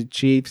Kansas City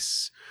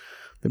Chiefs.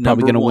 They're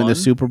probably going to win the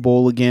Super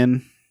Bowl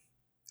again.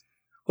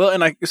 Well,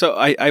 and I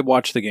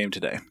watched the game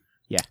today.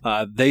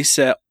 Yeah. They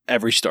set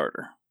every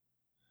starter.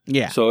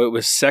 Yeah. So it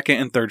was second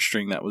and third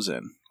string that was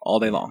in all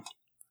day long.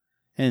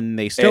 And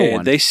they still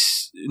won. They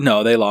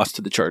lost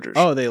to the Chargers.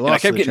 Oh, they lost. And I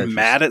kept getting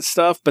mad at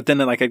stuff, but then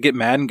like I'd get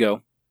mad and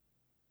go,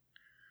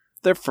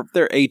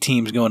 they're A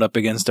teams going up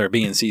against our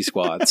B and C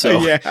squad, so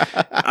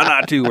I'm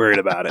not too worried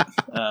about it.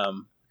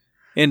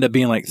 Ended up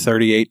being like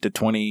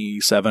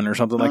 38-27 or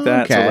something like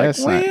that. Okay,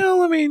 so like,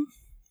 I mean,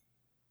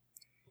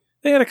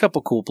 they had a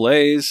couple cool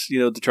plays,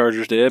 the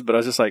Chargers did, but I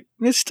was just like,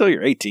 it's still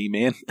your A team,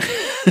 man.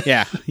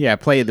 yeah,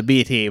 play the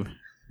B team,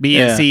 B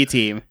and C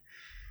team.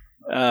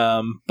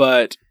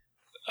 But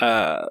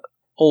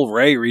old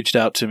Ray reached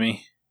out to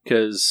me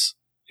because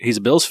he's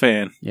a Bills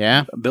fan.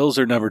 Yeah. Bills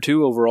are number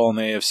 2 overall in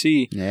the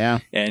AFC. Yeah.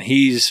 And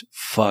he's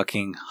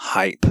fucking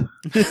hype.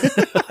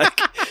 Like,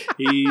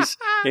 he's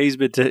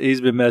been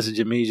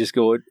messaging me just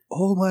going,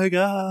 oh my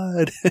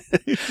God.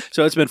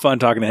 So it's been fun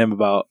talking to him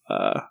about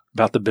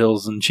the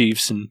Bills and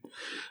Chiefs. And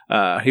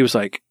he was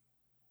like,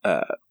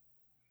 it'd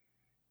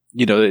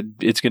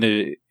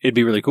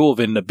be really cool if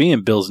it ended up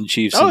being Bills and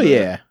Chiefs. Oh,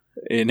 yeah.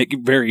 And it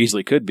very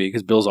easily could be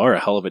because Bills are a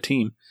hell of a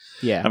team.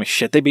 Yeah. I mean,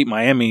 shit, they beat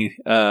Miami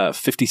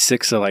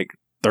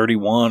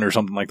 56-31 or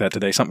something like that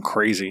today. Something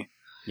crazy.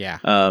 Yeah.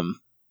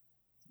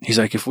 He's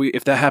like,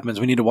 if that happens,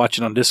 we need to watch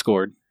it on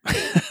Discord.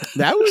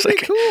 That would be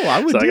cool.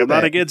 I would do that. I'm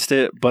not against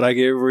it, but I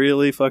get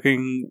really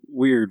fucking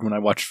weird when I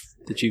watch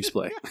the Chiefs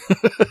play.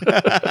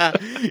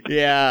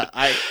 Yeah.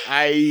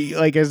 I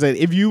like I said,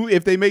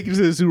 if they make it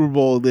to the Super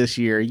Bowl this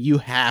year, you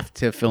have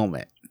to film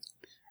it.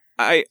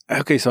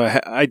 So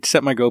I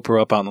set my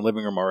GoPro up out in the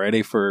living room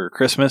already for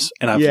Christmas,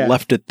 and I've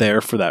left it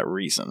there for that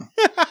reason.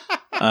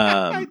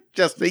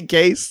 Just in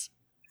case.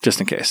 Just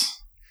in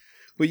case.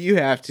 Well, you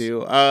have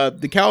to.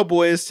 The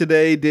Cowboys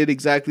today did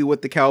exactly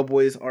what the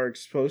Cowboys are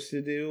supposed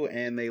to do,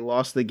 and they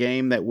lost the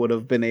game that would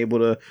have been able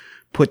to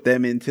put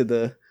them into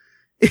the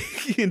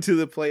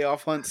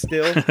playoff hunt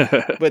still.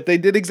 But they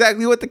did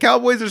exactly what the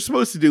Cowboys are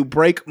supposed to do: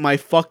 break my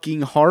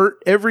fucking heart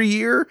every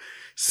year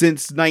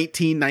since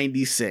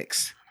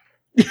 1996.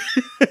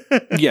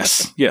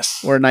 Yes.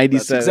 Or 97.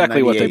 That's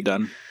exactly 98. what they've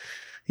done.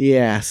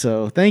 Yeah,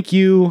 so thank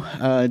you,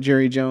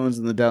 Jerry Jones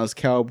and the Dallas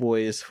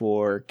Cowboys,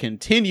 for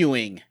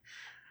continuing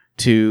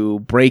to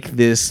break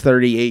this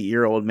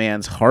 38-year-old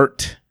man's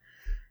heart.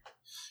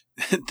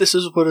 This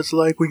is what it's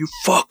like when you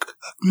fuck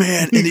a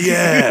man in the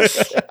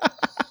ass.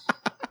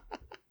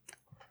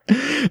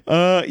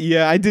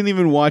 Yeah, I didn't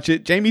even watch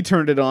it. Jamie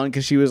turned it on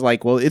because she was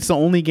like, well, it's the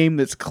only game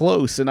that's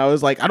close. And I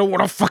was like, I don't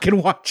want to fucking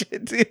watch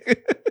it.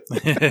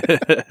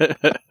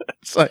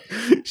 It's like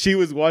she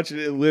was watching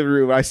it in the living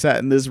room. I sat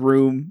in this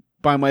room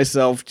by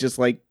myself, just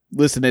like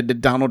listening to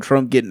Donald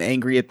Trump getting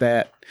angry at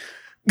that.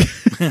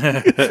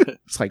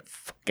 It's like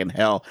fucking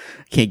hell.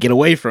 Can't get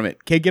away from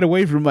it. Can't get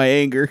away from my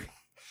anger.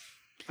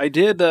 I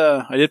did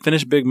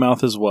finish Big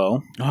Mouth as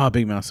well. Oh,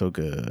 Big Mouth's so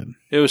good.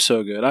 It was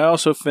so good. I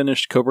also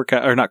finished Cobra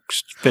Kai, or not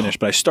finished,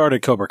 but I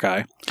started Cobra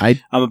Kai.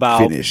 I'm about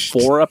finished.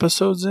 4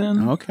 episodes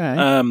in.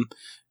 Okay.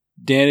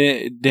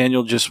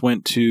 Daniel just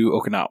went to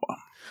Okinawa.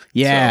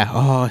 Yeah.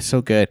 Oh,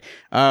 so good.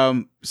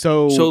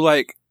 So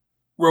like,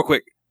 real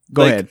quick.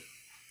 Go ahead.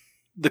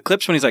 The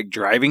clips when he's like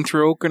driving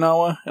through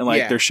Okinawa and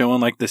like they're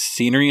showing like the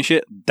scenery and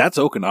shit. That's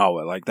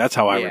Okinawa. Like that's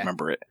how I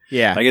remember it.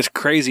 Yeah. Like it's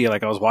crazy.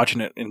 Like I was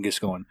watching it and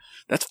just going,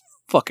 that's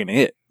fucking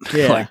it.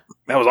 Yeah. Like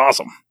that was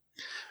awesome.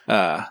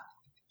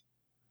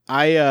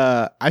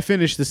 I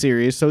finished the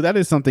series, so that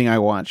is something I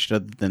watched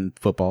other than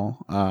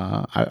football.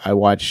 I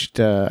watched.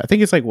 I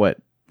think it's like what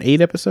 8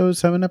 episodes,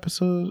 7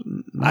 episodes.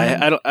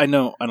 9? I don't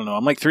know.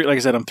 I'm like 3. Like I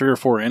said, I'm 3 or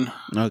 4 in.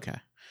 Okay.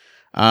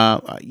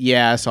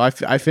 Yeah. So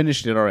I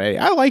finished it already.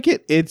 I like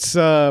it. It's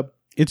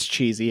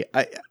cheesy.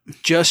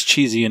 Just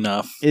cheesy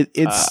enough.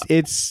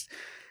 It's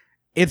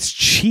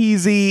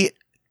cheesy.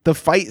 The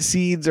fight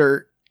scenes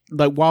are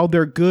like, while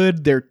they're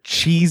good, they're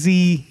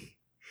cheesy.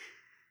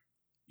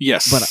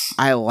 Yes, but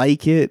I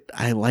like it.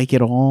 I like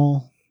it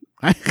all.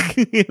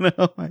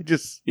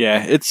 It's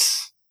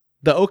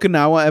the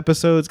Okinawa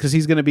episodes, because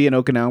he's going to be in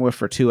Okinawa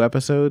for 2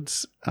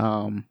 episodes.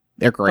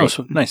 They're great. Oh,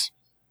 so nice.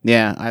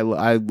 Yeah, I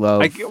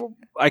love.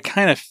 I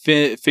kind of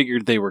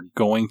figured they were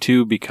going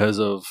to because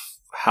of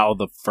how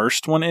the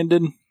first one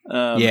ended.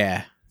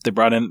 Yeah, they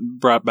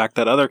brought back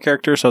that other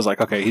character, so I was like,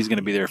 okay, he's going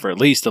to be there for at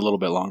least a little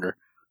bit longer.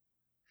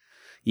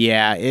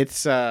 Yeah,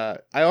 it's. I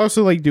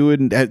also like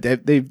doing.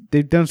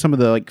 They've done some of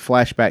the like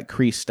flashback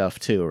Kreese stuff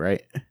too,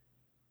 right?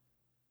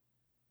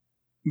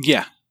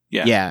 Yeah.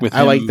 With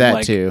I like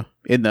that too.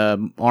 In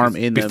the arm,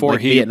 in before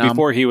the Vietnam.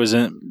 Before he was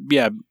in.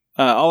 Yeah,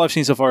 all I've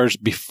seen so far is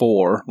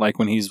before, like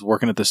when he's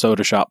working at the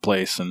soda shop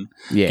place and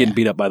getting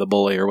beat up by the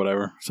bully or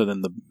whatever. So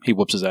then he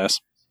whoops his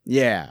ass.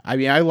 Yeah, I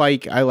mean, I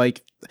like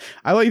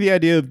the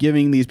idea of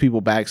giving these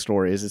people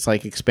backstories. It's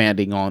like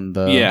expanding on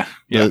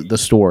the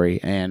story,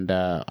 and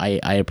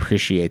I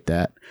appreciate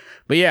that.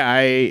 But yeah,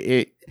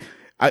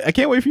 I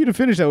can't wait for you to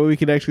finish that way we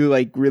can actually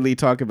like really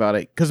talk about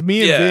it, because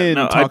me and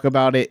Vin talk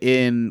about it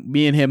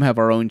me and him have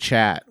our own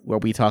chat where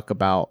we talk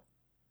about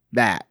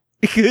that.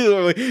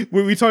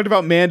 When we talked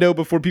about Mando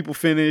before people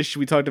finish,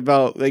 we talk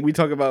about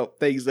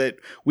things that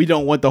we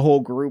don't want the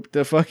whole group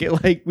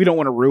to we don't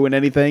want to ruin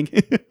anything.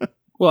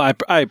 Well,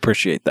 I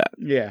appreciate that.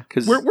 Yeah,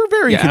 because we're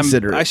very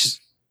considerate.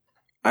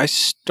 I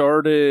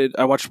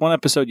watched 1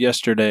 episode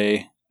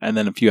yesterday and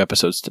then a few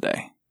episodes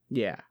today.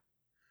 Yeah,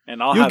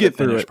 and I'll have it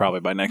finished probably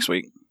by next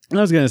week. I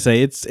was gonna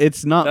say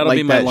it's not. That'll like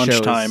be my that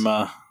lunchtime.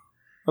 That'll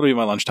be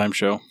my lunchtime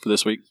show for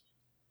this week.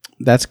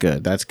 That's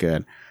good.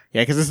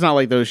 Yeah, because it's not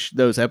like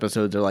those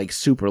episodes are like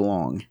super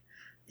long.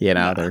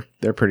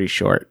 They're pretty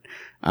short.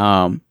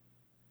 But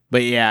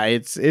yeah,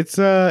 it's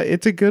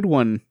a good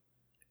one.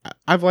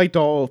 I've liked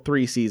all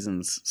 3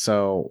 seasons,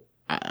 so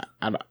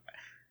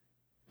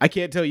I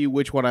can't tell you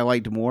which one I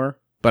liked more,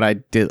 but I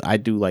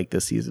do like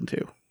this season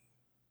too.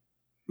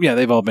 Yeah,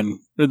 they've all been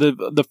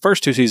the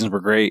first 2 seasons were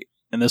great,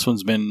 and this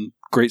one's been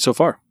great so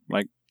far.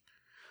 Like,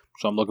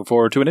 so I'm looking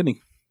forward to an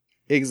ending.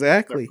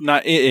 Exactly,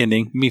 not it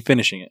ending, me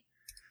finishing it.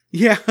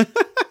 Yeah,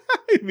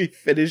 me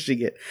finishing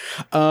it.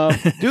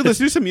 Dude, let's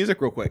do some music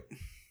real quick.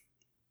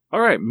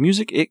 All right,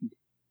 music. It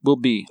will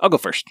be. I'll go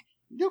first.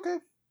 Okay.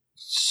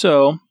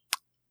 So.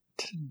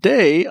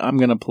 Today, I'm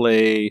going to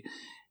play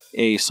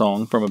a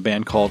song from a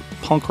band called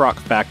Punk Rock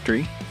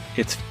Factory.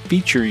 It's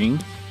featuring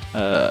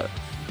Tom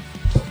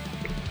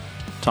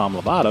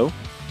Lovato,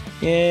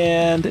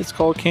 and it's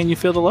called Can You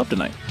Feel the Love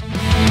Tonight?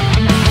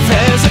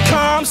 There's a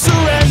calm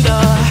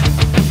surrender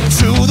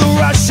to the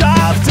rush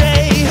of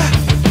day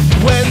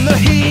when the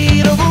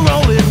heat of a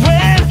rolling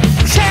wind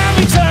can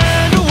be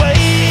turned away.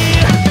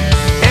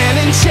 An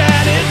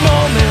enchanted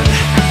moment,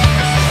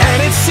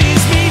 and it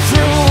sees me through.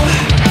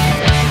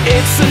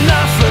 It's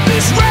enough for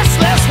this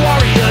restless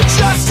warrior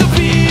just to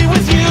be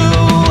with you.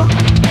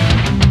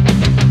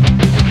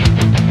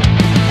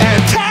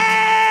 And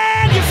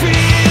can you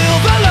feel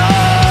the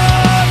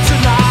love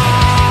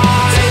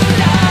tonight?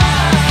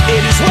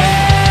 It is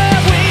where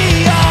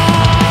we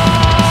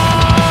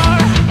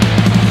are.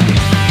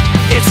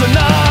 It's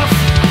enough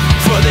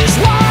for this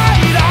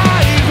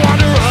wide-eyed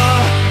wanderer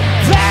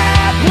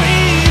that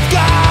we've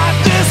got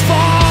this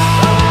far.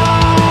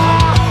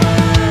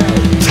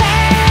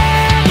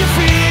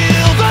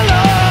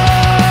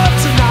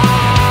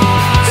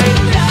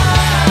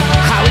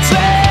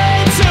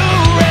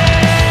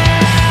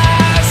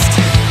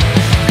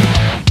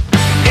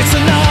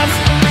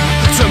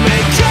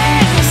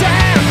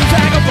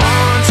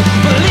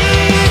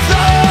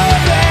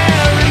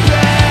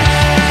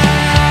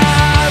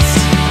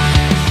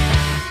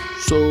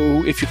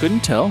 If you couldn't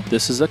tell,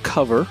 this is a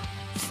cover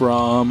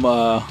from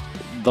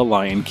The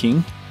Lion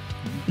King,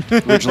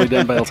 originally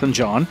done by Elton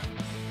John.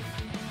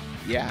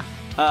 Yeah.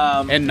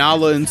 And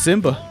Nala and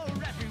Simba.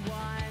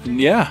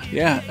 Yeah.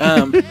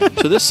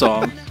 So this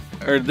song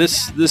or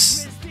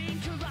this.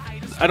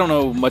 I don't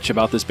know much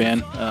about this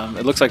band.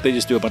 It looks like they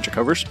just do a bunch of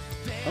covers.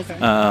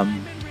 Okay.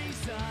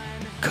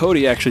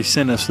 Cody actually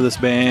sent us to this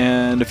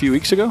band a few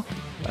weeks ago.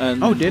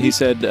 And Oh, did he? He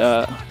said,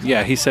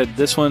 he said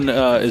this one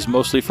is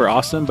mostly for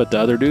Austin, but the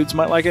other dudes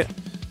might like it.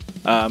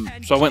 So I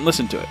went and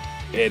listened to it.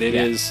 And it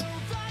is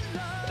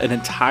an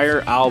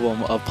entire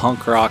album of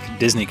punk rock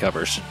Disney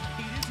covers.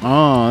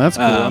 Oh, that's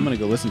cool. I'm gonna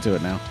go listen to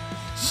it now.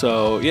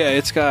 So yeah,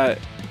 it's got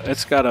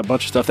a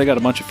bunch of stuff. They got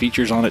a bunch of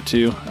features on it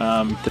too.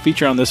 The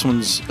feature on this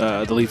one's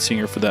the lead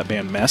singer for that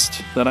band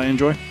Mest that I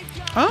enjoy.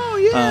 Oh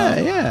yeah,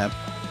 yeah.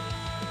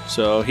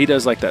 So he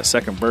does like that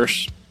second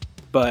verse.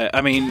 But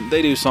I mean,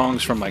 they do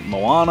songs from like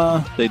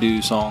Moana. They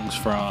do songs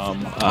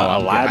from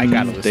Aladdin. I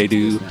gotta listen They to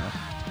do, this now.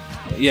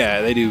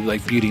 yeah, they do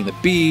like Beauty and the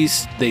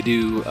Beast. They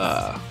do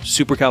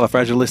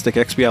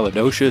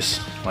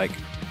Supercalifragilisticexpialidocious. Like,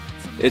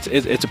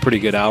 it's a pretty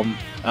good album.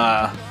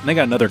 And they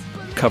got another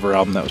cover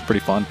album that was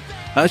pretty fun.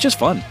 It's just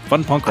fun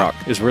punk rock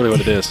is really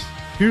what it is.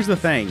 Here's the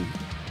thing.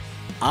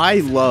 I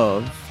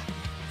love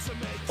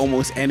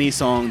almost any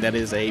song that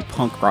is a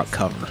punk rock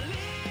cover.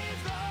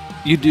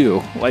 You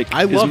do. Like,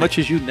 I as love much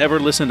as you never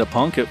listen to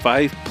punk, if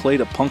I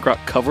played a punk rock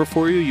cover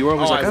for you, you were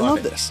always like, I love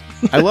it. this.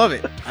 I love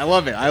it. I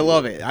love it. I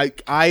love it.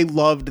 I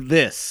loved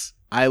this.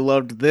 I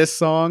loved this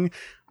song.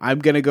 I'm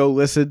gonna go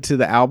listen to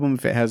the album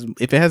if it has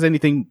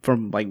anything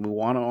from like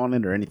Moana on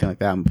it or anything like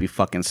that. I'm gonna be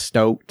fucking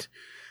stoked.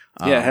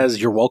 Yeah, it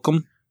has You're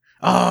Welcome.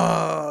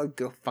 Oh,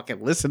 go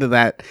fucking listen to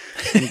that.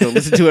 I'm gonna go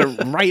listen to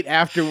it right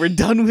after we're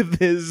done with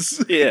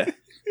this. Yeah.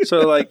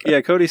 So, like,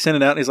 yeah, Cody sent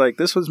it out, and he's like,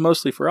 this was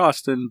mostly for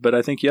Austin, but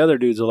I think you other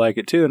dudes will like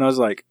it, too. And I was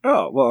like,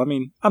 oh, well, I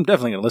mean, I'm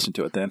definitely going to listen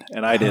to it then.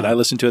 And I did. I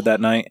listened to it that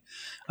night.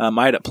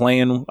 I had it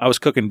playing. I was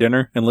cooking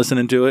dinner and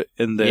listening to it,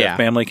 and the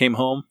family came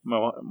home.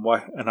 My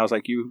wife, and I was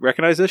like, you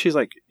recognize this? She's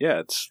like, yeah,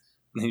 it's...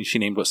 And she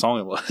named what song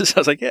it was. I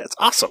was like, yeah, it's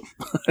awesome.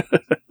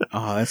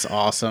 Oh, that's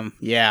awesome.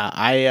 Yeah,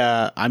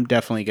 I'm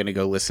definitely going to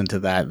go listen to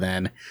that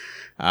then.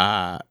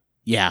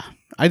 Yeah,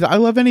 I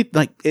love any...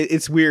 Like,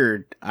 it's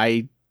weird.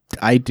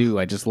 I do.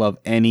 I just love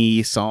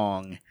any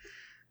song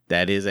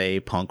that is a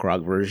punk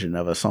rock version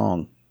of a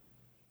song.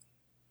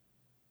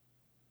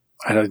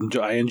 I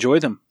enjoy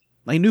them.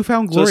 Like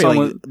Newfound Glory, So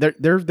like,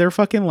 they're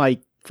fucking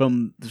like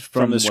from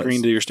the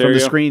screen to your stereo. From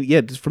the screen, yeah,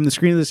 just from the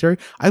screen to the stereo.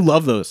 I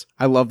love those.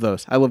 I love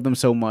them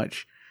so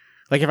much.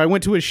 Like if I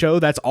went to a show,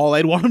 that's all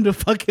I'd want them to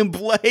fucking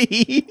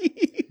play.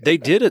 They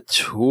did a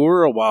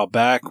tour a while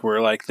back where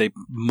like they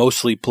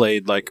mostly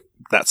played like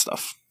that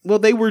stuff. Well,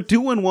 they were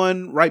doing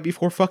one right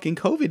before fucking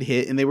COVID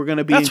hit, and they were going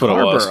to be That's in what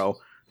it was. Scarborough.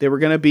 They were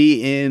going to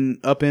be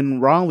up in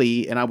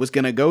Raleigh, and I was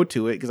going to go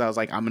to it because I was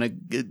like,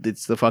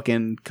 it's the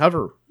fucking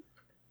cover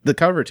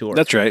tour.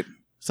 That's right.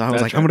 So I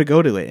was like, I'm going to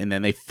go to it, and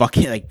then they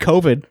fucking like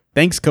COVID.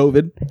 Thanks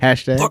COVID.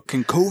 Hashtag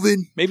Fucking COVID.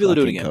 Maybe they'll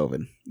do it again.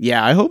 COVID.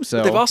 Yeah, I hope so.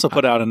 But they've also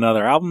put out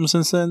another album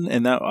since then,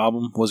 and that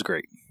album was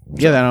great.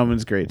 Yeah, that album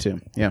is great too.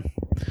 Yeah,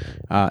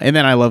 and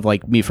then I love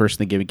like Me First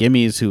and the Gimme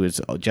Gimmes, who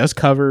is just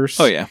covers.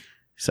 Oh yeah.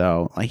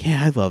 So, like,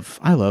 yeah,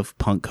 I love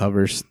punk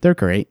covers. They're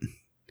great.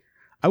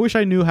 I wish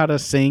I knew how to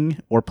sing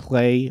or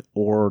play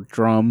or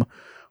drum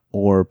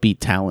or be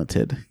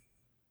talented.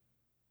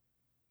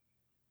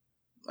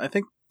 I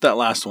think that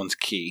last one's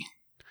key.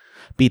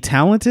 Be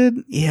talented?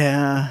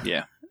 Yeah.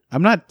 Yeah.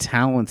 I'm not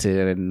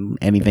talented in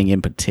anything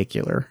in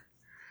particular.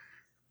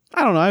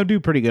 I don't know. I do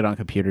pretty good on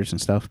computers and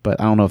stuff,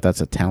 but I don't know if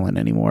that's a talent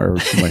anymore or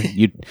like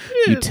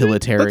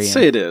utilitarian. Let's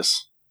say it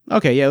is.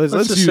 Okay, yeah, let's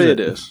just use say it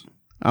is.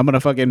 I'm going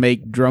to fucking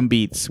make drum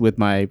beats with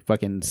my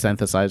fucking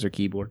synthesizer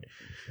keyboard.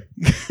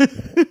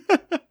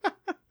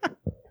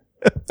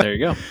 There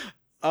you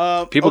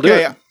go. People do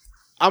it.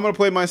 I'm going to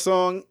play my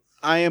song.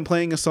 I am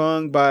playing a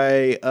song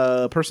by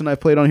a person I've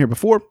played on here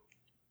before.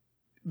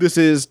 This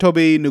is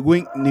Toby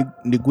Nguinki,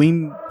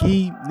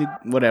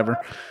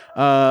 whatever.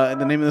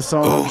 The name of the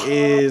song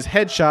is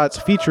Headshots,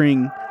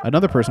 featuring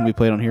another person we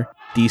played on here,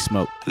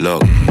 D-Smoke.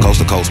 Look,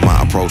 coast to coast,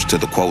 my approach to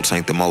the quotes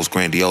ain't the most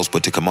grandiose,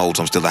 but to commodes,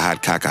 I'm still a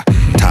hot cocker.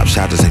 Top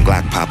shotters and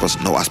Glock poppers,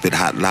 know I spit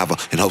hot lava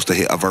in hopes to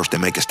hit a verse that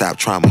make it stop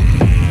trauma.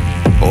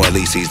 Or at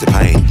least ease the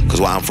pain,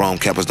 cause where I'm from,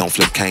 cappers don't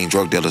flip cane,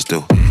 drug dealers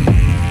do.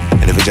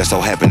 And if it just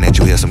so happen that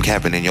you hear some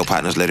capping and your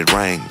partners let it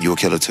rain, you a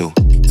killer too.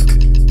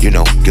 You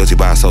know, guilty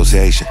by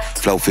association.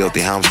 Flow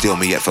filthy, how I'm still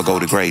me yet for go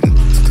degrading.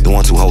 The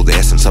ones who hold the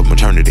essence of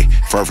maternity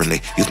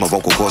fervently use my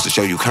vocal cords to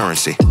show you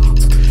currency.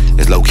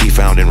 It's low-key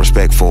found in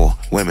respect for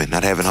women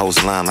not having hoes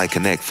in line like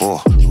Connect 4.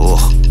 Ugh.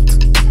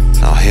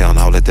 Oh, hell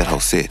no, let that hoe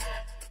sit.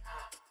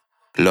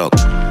 Look,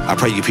 I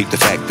pray you peep the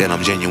fact that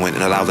I'm genuine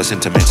and allow the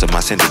sentiments of my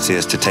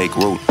sentences to take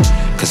root.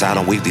 Cause I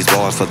don't weave these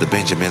bars for the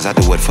Benjamins, I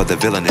do it for the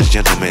villainous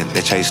gentlemen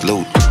that chase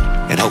loot.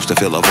 In hopes to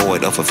fill a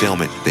void of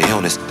fulfillment. The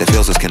illness that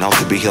fills us can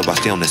often be healed by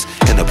stillness.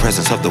 In the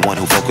presence of the one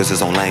who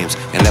focuses on lames.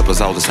 And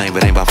lepers all the same,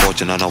 but ain't by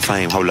fortune or no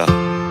fame. Hold up.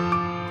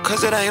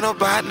 Cause it ain't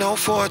about no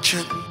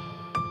fortune.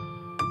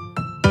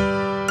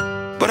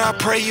 But I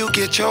pray you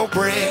get your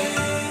bread.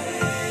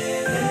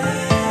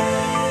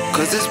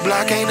 Cause this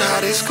block ain't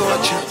hot, it's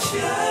scorching.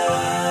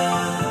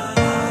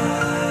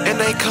 And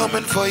they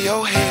coming for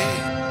your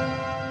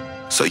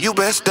head. So you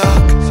best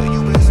duck.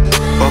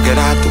 get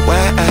out the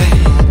way,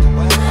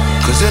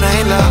 cause it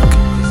ain't luck.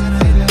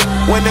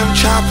 When them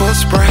choppers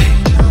spray,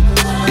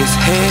 it's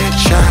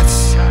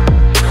headshots.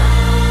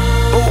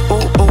 Ooh,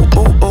 ooh, ooh,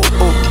 ooh, ooh,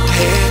 ooh,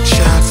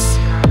 headshots.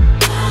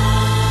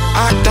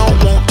 I don't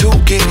want to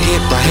get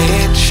hit by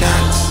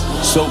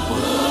headshots.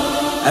 Super.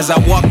 As I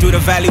walk through the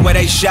valley where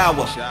they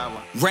shower.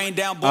 Rain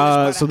down.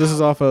 So this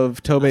is off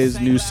of Tobey's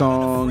new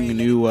song,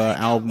 new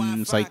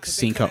album. It's like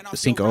Cinco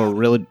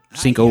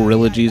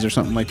Rilogies or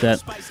something like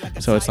that.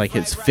 So it's like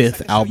his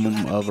 5th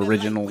album of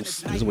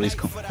originals, is what he's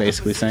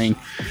basically saying.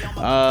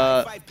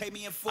 I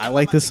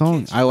like this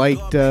song. I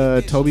liked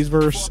Tobey's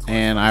verse,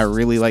 and I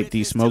really like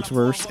D Smoke's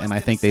verse, and I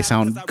think they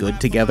sound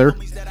good together.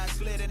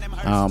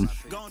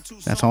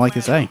 That's all I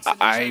can say.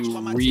 I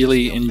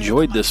really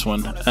enjoyed this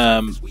one.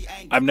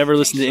 I've never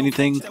listened to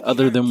anything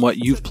other than what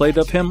you've played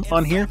of him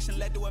on here.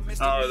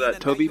 That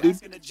Tobey dude.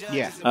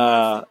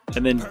 Yeah.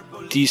 And then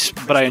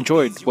but I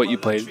enjoyed what you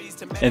played.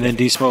 And then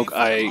D Smoke,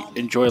 I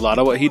enjoy a lot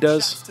of what he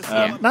does.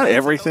 Not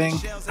everything.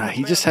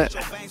 He just had.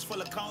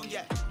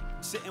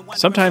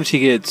 Sometimes he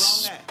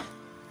gets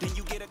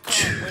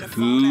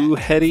too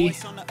heady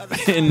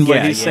in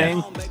what he's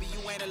saying.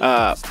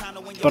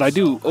 But I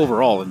do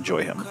overall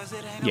enjoy him.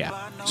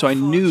 Yeah. So I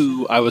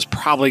knew I was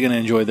probably going to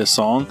enjoy this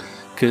song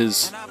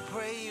because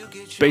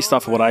based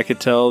off of what I could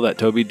tell, that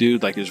Tobey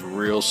dude like is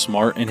real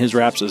smart in his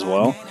raps as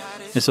well.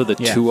 And so the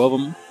two of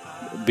them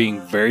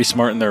being very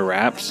smart in their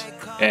raps,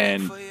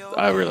 and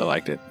I really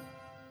liked it.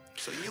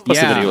 Plus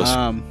the video was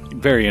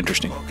very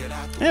interesting.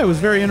 Yeah, it was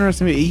very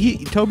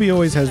interesting. Tobey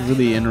always has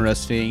really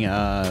interesting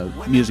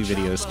music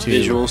videos too.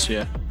 Visuals,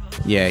 yeah.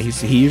 Yeah,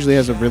 he usually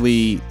has a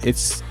really,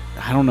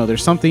 I don't know,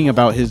 there's something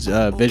about his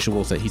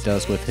visuals that he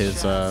does with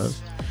his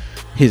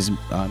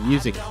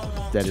music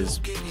that is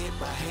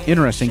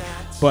interesting.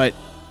 But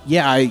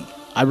yeah,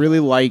 I really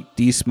like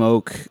D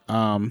Smoke.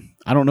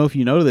 I don't know if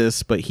you know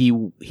this, but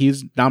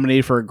he's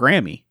nominated for a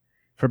Grammy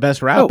for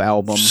Best Rap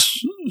Album.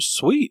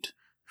 Sweet.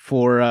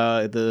 For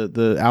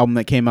the album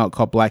that came out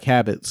called Black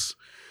Habits.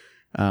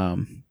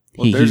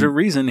 There's a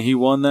reason he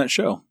won that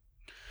show.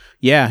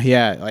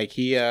 Yeah, like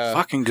he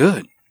fucking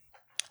good.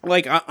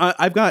 Like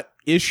I've got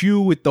issue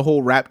with the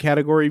whole rap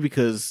category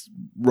because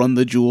Run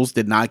the Jewels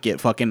did not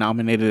get fucking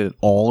nominated at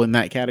all in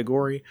that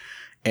category,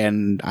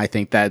 and I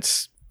think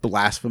that's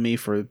blasphemy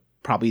for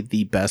probably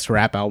the best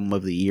rap album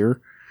of the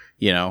year.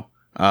 You know,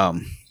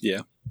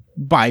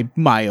 by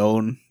my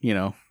own,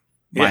 thing.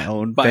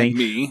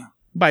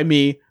 By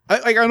me.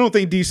 I don't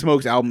think D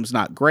Smoke's album's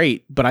not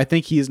great, but I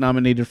think he is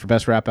nominated for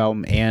Best Rap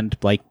Album and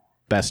like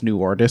Best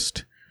New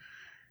Artist.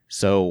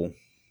 So,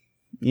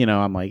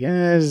 I'm like,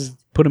 just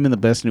put him in the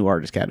Best New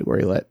Artist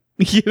category. But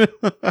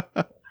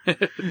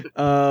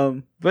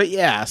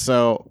yeah,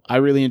 so I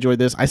really enjoyed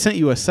this. I sent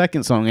you a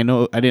second song. I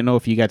didn't know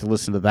if you got to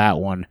listen to that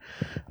one.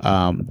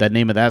 The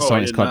name of that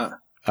song is called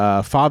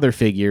Father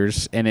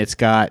Figures, and it's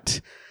got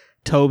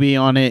Tobey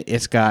on it.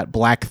 It's got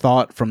Black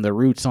Thought from The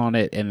Roots on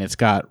it, and it's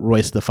got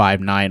Royce the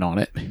 5'9" on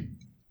it.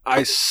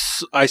 I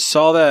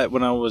saw that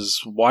when I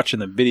was watching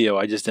the video.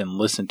 I just didn't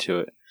listen to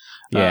it.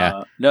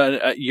 Yeah.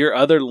 Your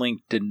other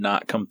link did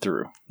not come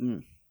through.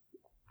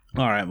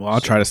 All right. Well,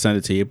 I'll try to send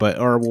it to you,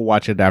 or we'll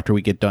watch it after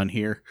we get done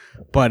here.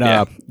 But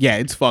yeah,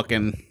 it's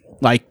fucking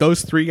like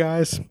those three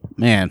guys.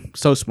 Man,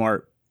 so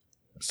smart.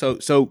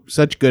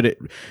 Such good at.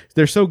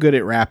 They're so good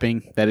at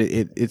rapping that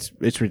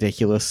it's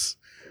ridiculous.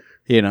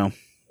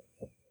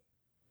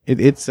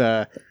 It's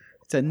a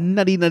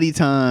nutty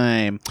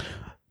time.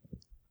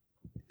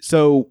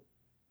 So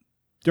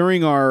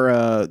during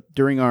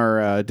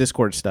our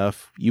Discord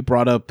stuff, you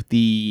brought up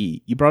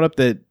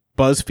that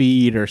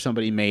BuzzFeed or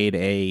somebody made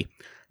a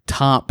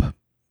top.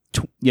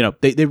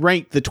 They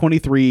ranked the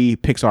 23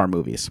 Pixar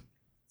movies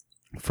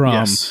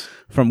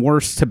from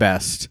worst to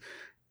best,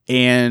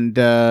 and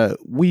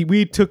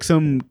we took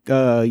some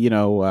we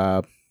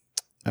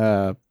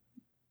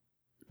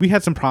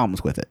had some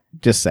problems with it.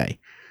 Just say.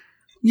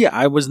 Yeah,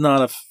 I was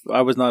not a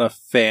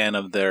fan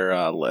of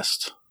their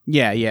list.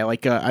 Yeah.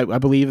 Like I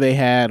believe they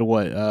had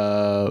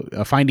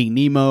Finding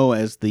Nemo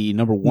as the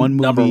number one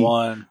movie. Number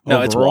one.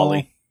 No, overall.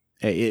 It's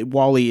WALL-E.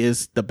 WALL-E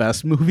is the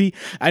best movie.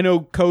 I know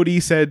Cody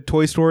said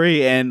Toy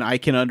Story, and I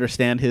can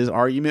understand his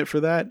argument for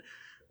that.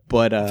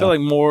 But I feel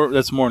like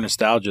that's more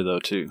nostalgia though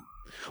too.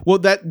 Well,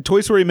 that Toy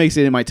Story makes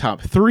it in my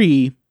top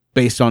 3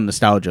 based on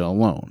nostalgia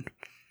alone.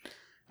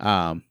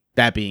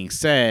 That being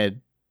said,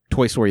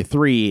 Toy Story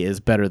 3 is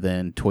better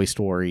than Toy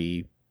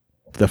Story,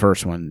 the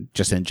first one,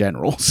 just in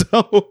general.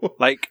 So,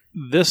 like,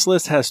 this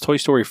list has Toy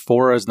Story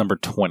 4 as number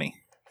 20.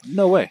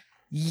 No way.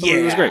 Yeah.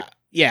 It was great.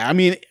 Yeah, I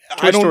mean,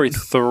 Toy Story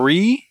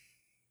 3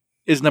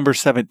 is number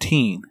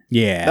 17.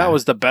 Yeah. That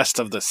was the best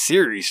of the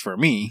series for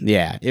me.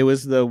 Yeah, it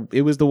was the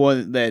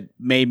one that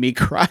made me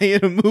cry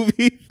in a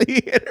movie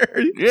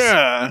theater.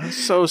 Yeah,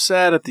 so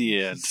sad at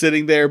the end.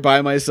 Sitting there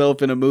by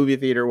myself in a movie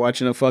theater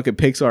watching a fucking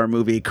Pixar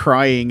movie,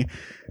 crying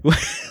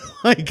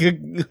like a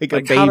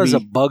baby. How does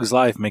A Bug's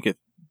Life make it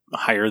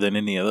higher than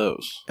any of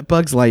those?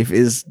 Bug's Life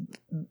is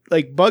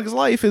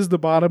the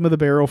bottom of the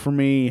barrel for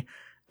me.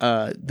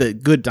 The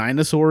Good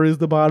Dinosaur is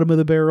the bottom of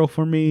the barrel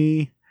for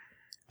me.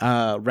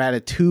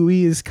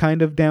 Ratatouille is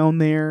kind of down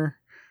there.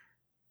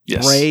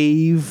 Yes.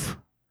 Brave,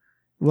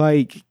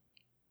 like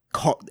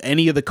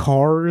any of the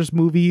Cars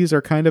movies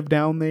are kind of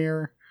down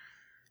there.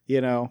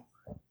 You know,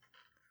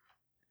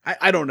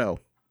 I don't know.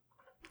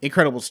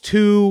 Incredibles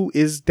 2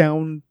 is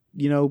down,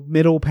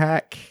 middle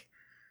pack.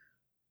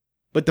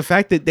 But the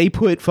fact that they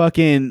put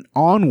fucking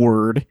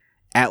Onward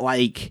at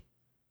like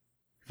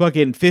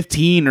fucking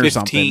 15 or 15,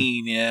 something.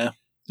 15, yeah.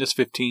 Just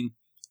 15.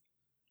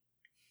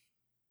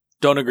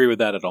 Don't agree with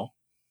that at all.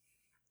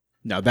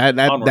 No,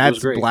 Onward that's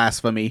was great.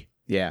 blasphemy.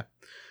 Yeah.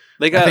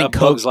 They got think a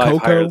Bug's Life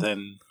Coco- higher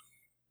than...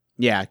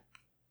 Yeah.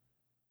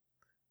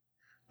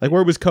 Like,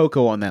 where was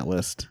Coco on that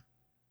list?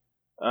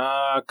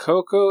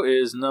 Coco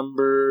is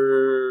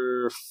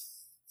number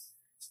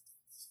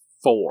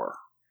 4.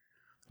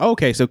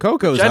 Okay, so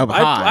Coco's up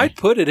high. I'd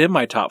put it in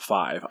my top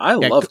 5. I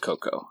love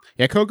Coco.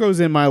 Yeah, Coco's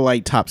in my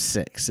like top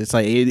 6. It's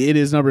like it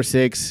is number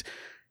 6.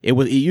 It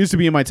used to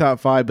be in my top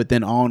 5, but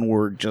then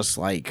Onward just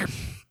like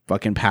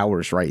fucking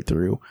powers right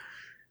through.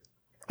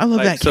 I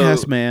love that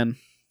cast, man.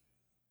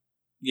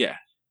 Yeah.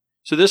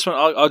 So this one,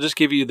 I'll just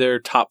give you their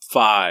top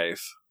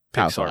 5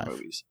 Top Pixar 5.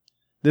 movies.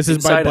 This is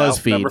Inside by Out,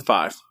 BuzzFeed. number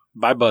 5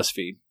 by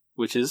BuzzFeed,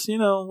 which is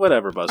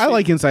whatever BuzzFeed. I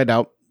like Inside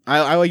Out.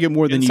 I like it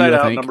more than Inside you. I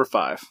Out think. number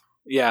 5.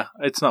 Yeah,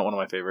 it's not one of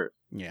my favorite.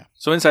 Yeah.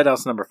 So Inside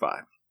Out's number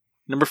 5.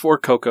 Number 4,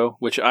 Coco,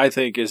 which I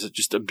think is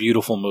just a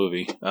beautiful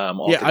movie. Yeah, I mean,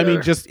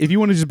 altogether. just if you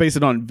want to just base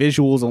it on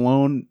visuals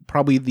alone,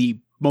 probably the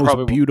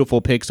most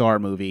beautiful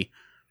Pixar movie.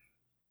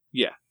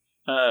 Yeah.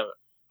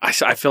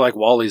 I feel like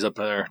WALL-E's up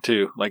there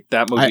too. Like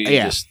that movie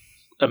is just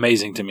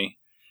amazing to me.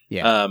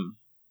 Yeah.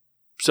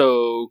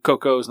 So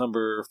Coco's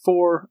number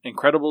 4.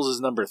 Incredibles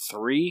is number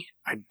 3.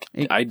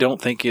 I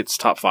don't think it's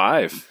top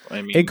 5.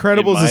 I mean,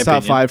 Incredibles is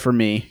top 5 for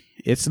me.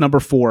 It's number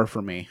 4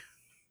 for me.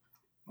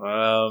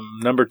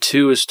 Number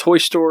 2 is Toy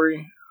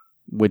Story,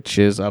 which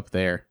is up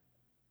there,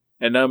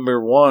 and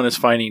number 1 is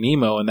Finding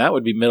Nemo, and that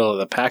would be middle of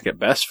the pack at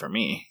best for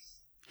me.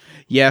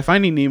 Yeah,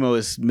 Finding Nemo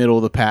is middle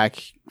of the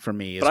pack for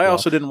me. But I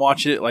also didn't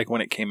watch it like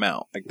when it came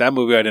out. Like that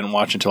movie, I didn't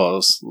watch until I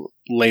was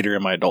later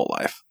in my adult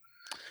life.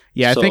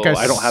 Yeah, so I think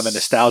I don't have a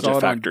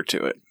nostalgia factor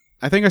to it.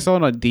 I think I saw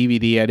it on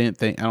DVD. I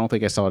don't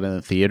think I saw it in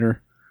the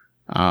theater.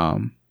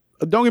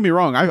 Don't get me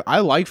wrong. I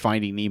like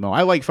Finding Nemo.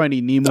 I like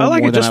Finding Nemo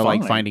more than I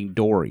like Finding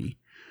Dory.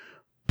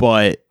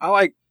 But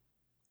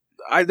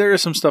there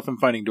is some stuff in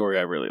Finding Dory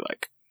I really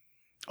like.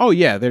 Oh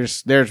yeah,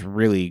 there's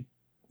really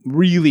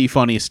really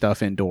funny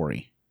stuff in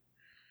Dory.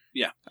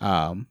 Yeah.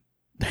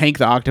 Hank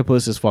the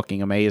Octopus is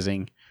fucking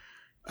amazing.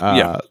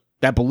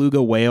 That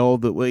beluga whale.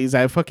 Is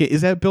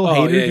that Bill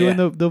Hader doing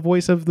the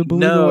voice of the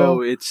beluga whale?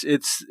 No, it's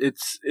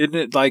isn't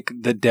it like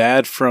the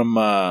dad from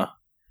what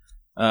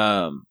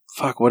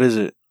is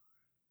it?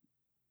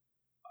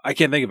 I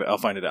can't think of it. I'll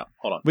find it out.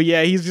 Hold on. But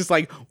yeah, he's just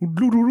like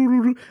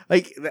you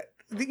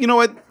know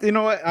what?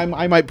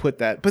 I might put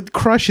that. But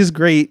Crush is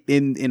great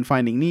in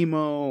Finding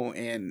Nemo,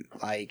 and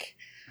like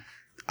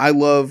I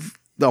love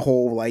the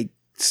whole like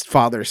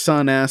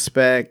father-son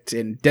aspect,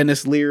 and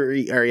Dennis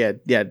Leary.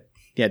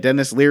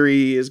 Dennis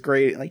Leary is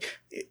great. Like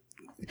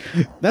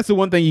that's the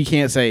one thing you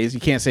can't say is you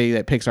can't say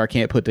that Pixar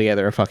can't put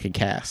together a fucking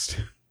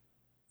cast.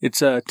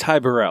 It's Ty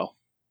Burrell.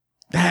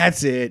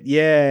 That's it.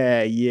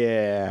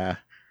 Yeah.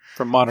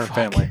 From Modern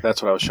Family.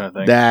 That's what I was trying to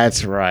think.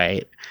 That's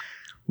right.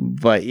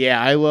 But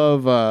yeah, I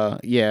love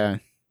But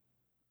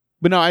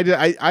no,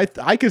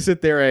 I could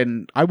sit there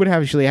and I would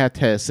actually have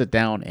to sit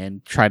down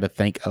and try to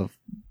think of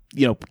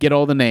get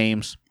all the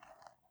names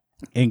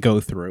and go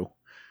through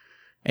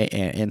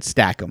and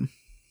stack them.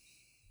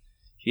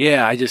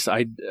 Yeah,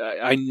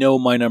 I know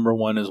my number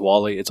 1 is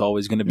WALL-E. It's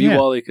always going to be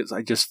WALL-E because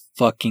I just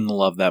fucking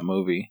love that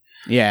movie.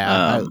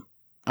 Yeah,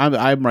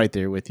 I'm right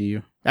there with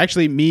you.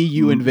 Actually, me,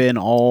 you, and Vin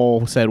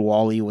all said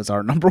WALL-E was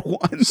our number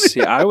 1.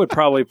 See, I would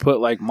probably put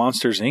like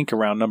Monsters Inc.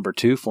 around number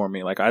 2 for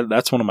me. Like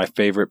that's one of my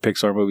favorite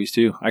Pixar movies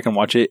too. I can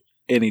watch it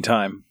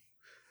anytime.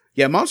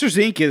 Yeah, Monsters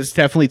Inc. is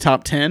definitely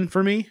top 10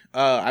 for me.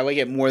 I like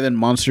it more than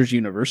Monsters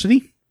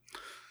University.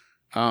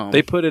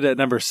 They put it at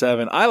number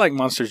 7. I like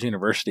Monsters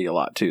University a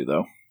lot too,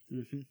 though.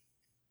 Mm-hmm.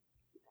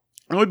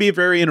 I would be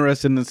very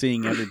interested in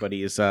seeing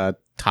everybody's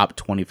top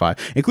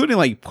 25, including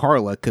like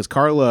Carla, because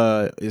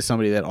Carla is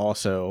somebody that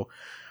also.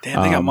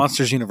 Damn, they got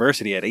Monsters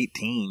University at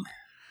 18.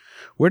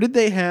 Where did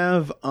they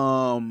have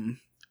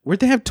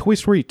Toy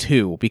Story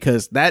 2?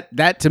 Because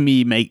that to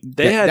me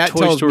had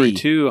Toy Story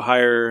 2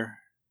 higher.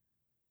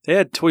 They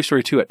had Toy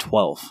Story 2 at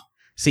 12.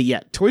 See, yeah,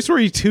 Toy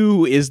Story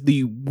 2 is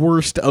the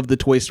worst of the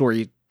Toy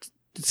Story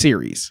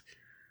series.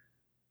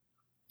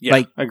 Yeah,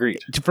 like, agreed.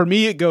 For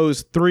me, it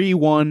goes 3,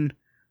 1,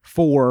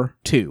 4,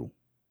 2.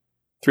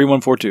 3,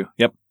 1, 4, 2.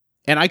 Yep.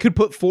 And I could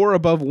put 4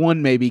 above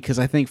 1 maybe because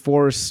I think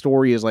 4's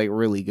story is like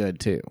really good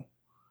too.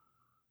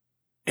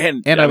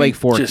 And I like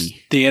Forky. Just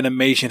the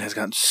animation has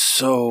gotten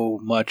so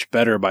much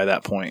better by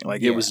that point.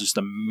 Like it was just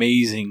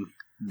amazing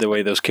the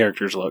way those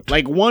characters looked.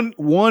 Like one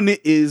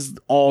is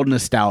all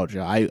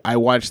nostalgia. I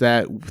watched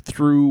that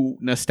through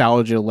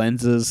nostalgia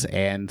lenses,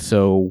 and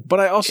so. But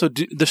I also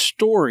do. The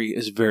story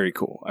is very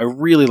cool. I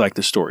really like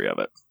the story of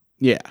it.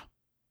 Yeah,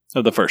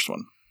 Of the first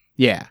one.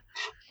 Yeah.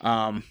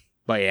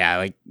 But yeah,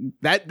 like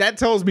that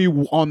tells me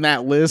on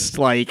that list,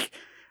 like,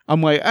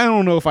 I'm like, I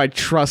don't know if I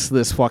trust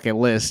this fucking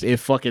list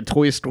if fucking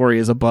Toy Story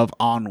is above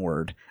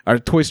Onward or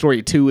Toy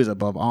Story 2 is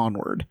above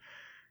Onward.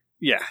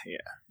 Yeah.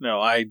 No,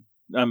 I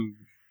don't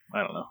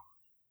know.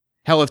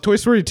 Hell, if Toy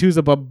Story 2 is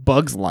above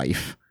Bug's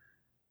Life.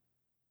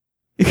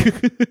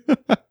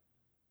 I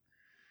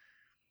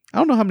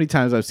don't know how many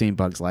times I've seen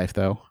Bug's Life,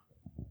 though.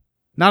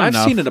 Not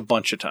enough. I've seen it a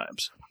bunch of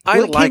times. Well, I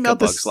like A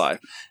Bug's Life.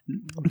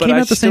 But came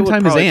I out the same still would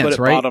time as probably put Ants,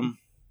 it right? bottom.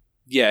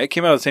 Yeah, it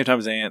came out at the same time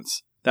as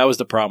Ants. That was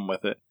the problem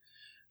with it.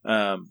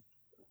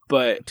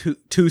 But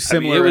Too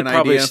similar it would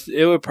idea.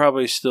 It would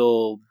probably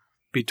still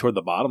be toward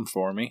the bottom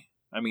for me.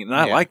 I mean, and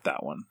I like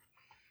that one.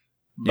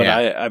 But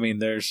Yeah.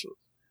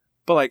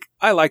 But like,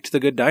 I liked The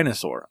Good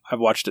Dinosaur. I've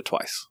watched it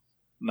twice.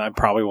 And I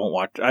probably won't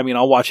watch. I mean,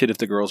 I'll watch it if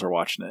the girls are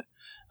watching it.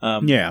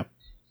 Yeah.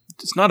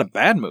 It's not a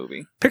bad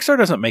movie. Pixar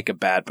doesn't make a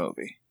bad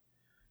movie.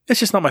 It's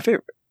just not my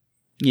favorite.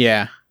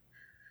 Yeah.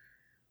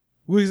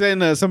 We was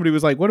saying somebody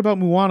was like, "What about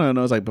Moana?" And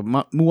I was like, "But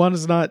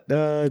Moana's not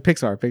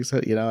Pixar.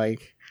 Pixar, you know,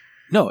 like."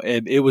 No,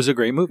 it was a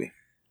great movie.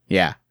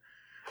 Yeah,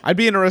 I'd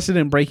be interested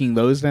in breaking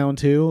those down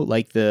too,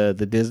 like the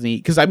Disney,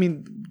 because I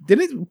mean,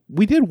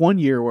 we did one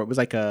year where it was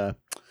like a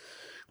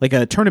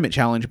tournament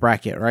challenge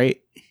bracket, right?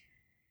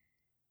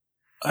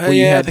 Where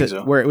you I had think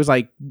so. where it was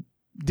like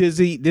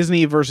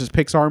Disney versus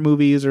Pixar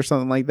movies or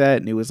something like that,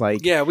 and it was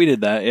like Yeah, we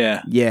did that.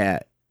 Yeah. yeah.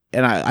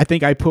 And I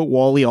think I put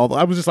Wall-E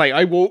I was just like,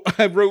 I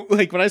wrote,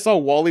 like, when I saw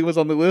Wall-E was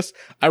on the list,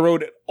 I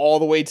wrote it all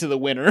the way to the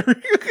winner.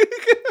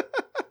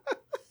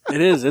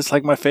 It is. It's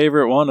like my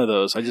favorite one of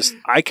those.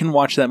 I can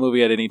watch that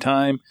movie at any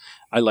time.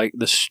 I like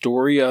the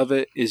story of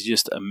it is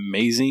just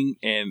amazing,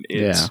 and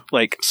it's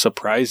like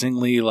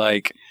surprisingly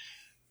like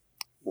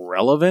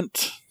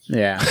relevant.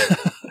 Yeah.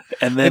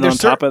 And then on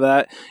top of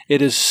that,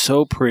 it is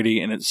so pretty,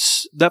 and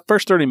it's that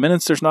first 30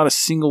 minutes. There's not a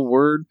single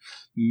word,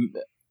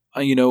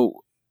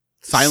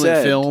 Silent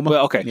said. film.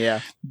 Well, okay.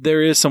 Yeah.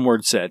 There is some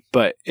word said,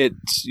 but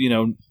it's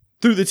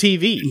Through the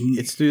TV.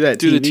 It's through that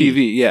through TV. the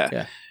TV. Yeah.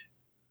 Yeah.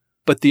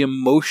 But the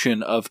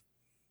emotion of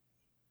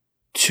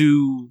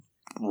two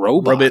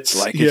robots,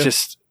 like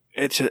it's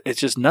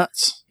just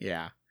nuts.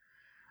 Yeah.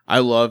 I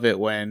love it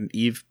when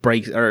Eve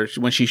breaks, or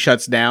when she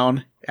shuts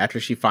down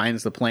after she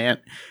finds the plant,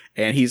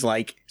 and he's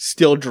like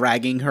still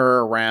dragging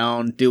her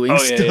around doing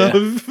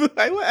stuff. Yeah.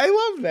 I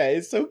love that.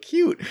 It's so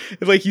cute.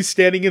 It's like he's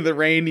standing in the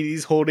rain and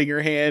he's holding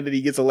her hand and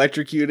he gets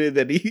electrocuted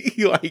and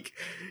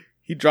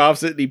he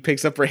drops it and he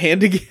picks up her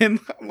hand again.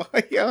 I'm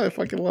like, yeah, I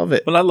fucking love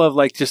it. But I love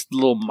like just the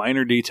little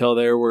minor detail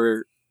there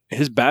where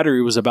his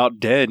battery was about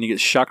dead and he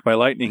gets shocked by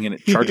lightning and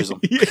it charges him.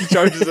 It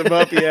charges him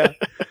up. Yeah.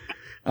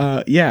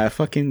 Yeah,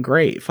 fucking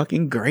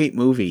great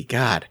movie.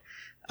 God.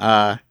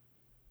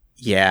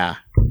 Yeah.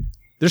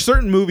 There's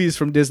certain movies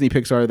from Disney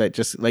Pixar that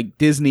just like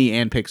Disney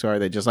and Pixar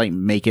that just like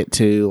make it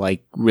to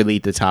like really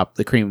the top,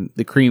 the cream,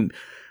 the cream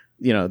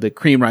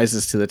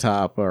rises to the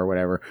top or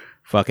whatever.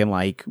 Fucking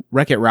like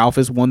Wreck-It Ralph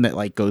is one that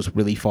like goes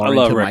really far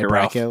into my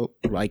bracket.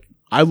 Like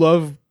I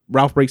love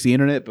Ralph Breaks the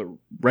Internet, but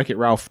Wreck-It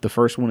Ralph, the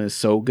first one, is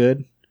so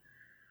good.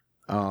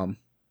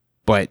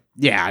 But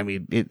yeah, I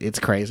mean it's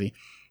crazy.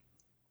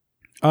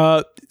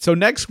 So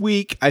next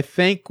week, I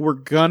think we're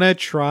gonna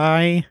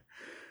try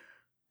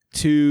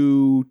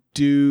to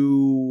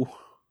do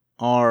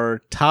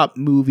our top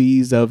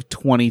movies of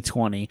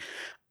 2020.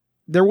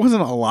 There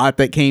wasn't a lot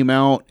that came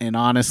out, and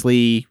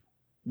honestly,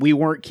 we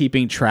weren't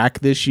keeping track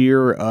this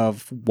year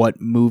of what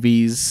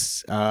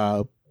movies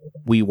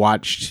we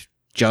watched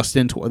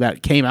that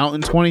came out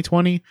in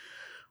 2020.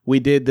 We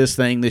did this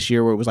thing this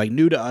year where it was like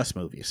new to us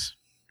movies.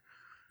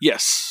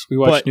 Yes, we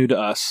watched New to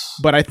Us.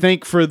 But I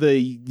think for the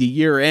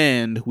year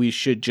end, we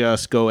should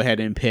just go ahead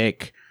and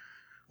pick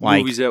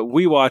like movies that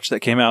we watched that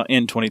came out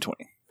in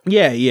 2020.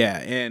 Yeah,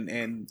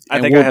 and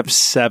I think I have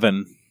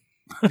 7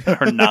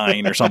 or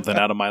 9 or something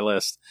out of my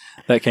list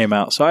that came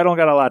out, so I don't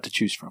got a lot to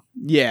choose from.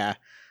 Yeah,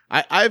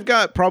 I've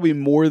got probably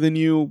more than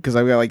you because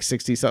I've got like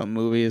 60 something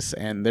movies,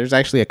 and there's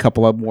actually a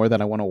couple of more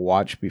that I want to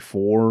watch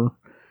before.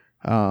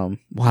 I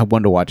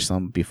wanted to watch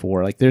some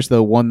before. Like there's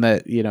the one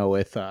that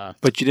with.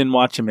 But you didn't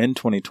watch them in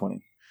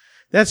 2020.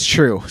 That's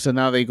true. So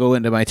now they go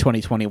into my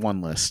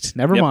 2021 list.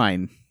 Never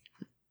mind.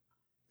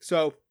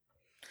 So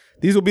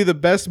these will be the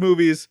best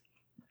movies,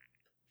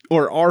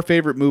 or our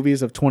favorite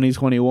movies of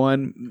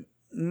 2021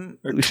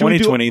 or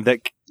 2020.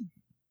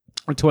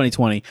 Or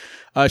 2020.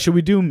 Should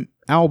we do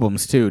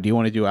albums too? Do you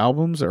want to do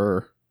albums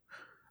or?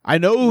 I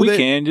know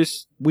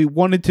we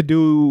wanted to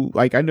do,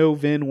 like, I know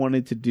Vin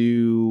wanted to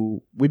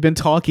do, we've been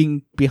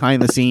talking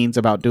behind the scenes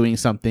about doing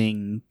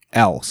something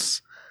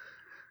else.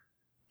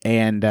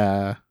 And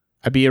I'd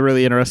be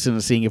really interested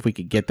in seeing if we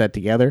could get that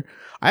together.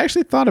 I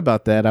actually thought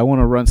about that. I want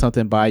to run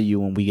something by you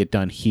when we get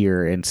done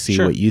here and see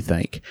what you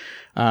think.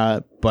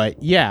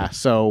 But yeah,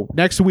 so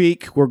next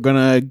week we're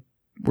gonna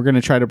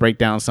try to break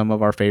down some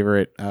of our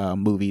favorite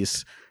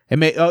movies. And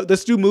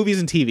let's do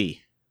movies and TV.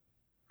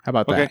 How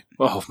about that?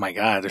 Oh my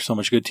God, there's so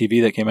much good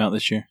TV that came out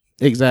this year.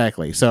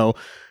 Exactly. So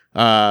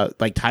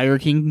Like Tiger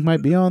King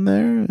might be on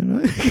there.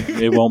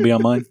 It won't be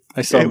on mine.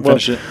 I still haven't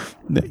finished it.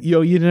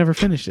 Yo, you never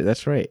finished it.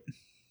 That's right.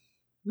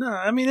 No,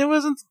 I mean it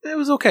wasn't. It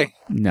was okay.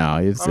 No,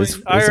 it's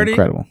already,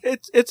 incredible.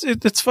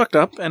 It's fucked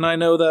up, and I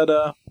know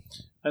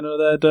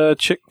that.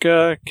 Chick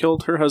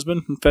killed her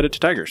husband and fed it to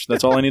tigers.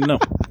 That's all I need to know.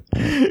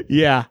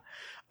 Yeah.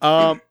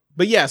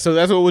 But yeah, so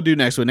that's what we'll do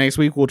next week. Next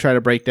week, we'll try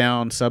to break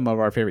down some of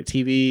our favorite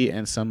TV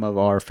and some of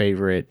our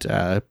favorite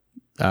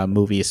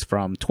movies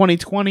from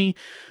 2020.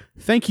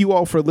 Thank you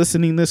all for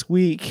listening this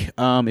week.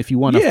 If you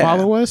want to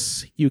follow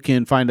us, you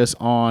can find us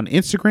on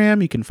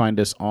Instagram. You can find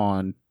us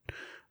on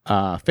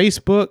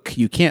Facebook.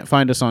 You can't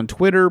find us on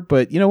Twitter,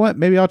 but you know what?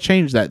 Maybe I'll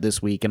change that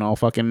this week and I'll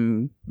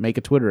fucking make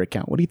a Twitter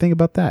account. What do you think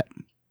about that?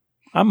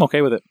 I'm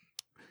okay with it.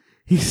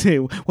 You say,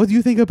 what do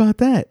you think about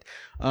that?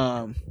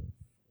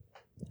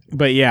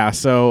 But yeah,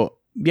 so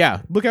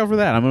yeah, look out for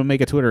that. I'm going to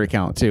make a Twitter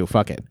account too.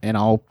 Fuck it. And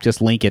I'll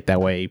just link it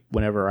that way.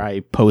 Whenever I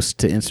post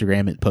to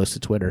Instagram, it posts to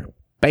Twitter.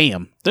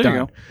 Bam. There done. you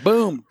go.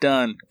 Boom.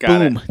 Done.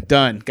 Got it. Boom.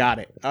 Done. Got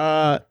it.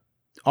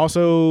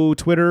 Also,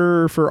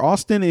 Twitter for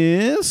Austin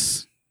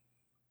is...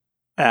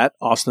 At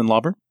Austin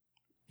Lauber.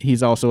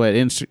 He's also at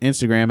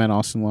Instagram at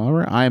Austin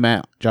Lauber. I'm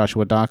at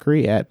Joshua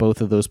Dockery at both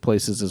of those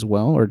places as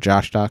well, or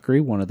Josh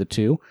Dockery, one of the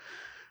two.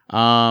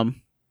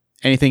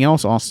 Anything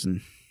else,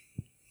 Austin?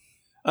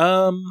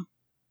 I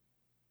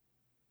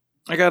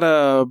got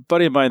a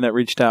buddy of mine that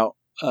reached out.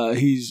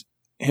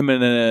 Him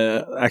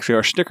and actually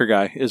our sticker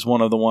guy is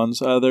one of the ones.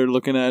 They're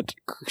looking at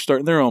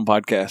starting their own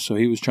podcast, so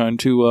he was trying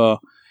to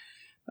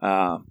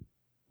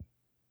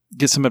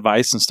get some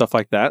advice and stuff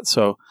like that.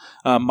 So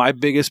my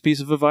biggest piece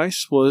of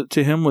advice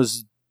to him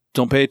was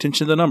don't pay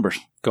attention to the numbers.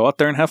 Go out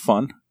there and have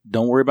fun.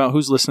 Don't worry about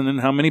who's listening,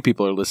 how many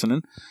people are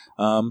listening.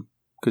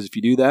 Because if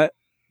you do that,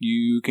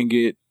 you can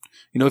get,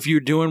 if you're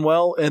doing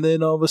well and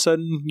then all of a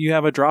sudden you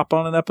have a drop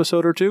on an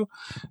episode or two,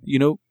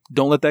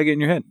 don't let that get in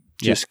your head.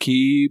 Just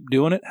keep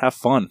doing it. Have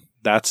fun.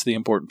 That's the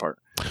important part.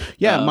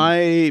 Yeah,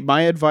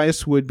 my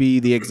advice would be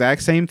the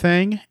exact same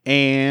thing.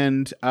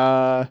 And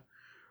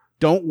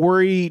don't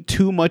worry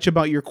too much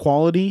about your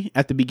quality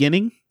at the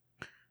beginning.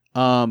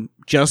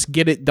 Just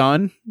get it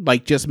done.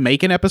 Like, just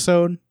make an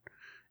episode.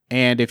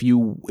 And if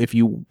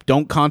you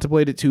don't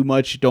contemplate it too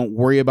much, don't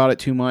worry about it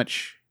too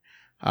much.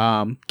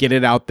 Get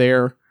it out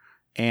there.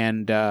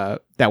 And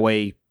that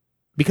way,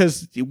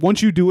 because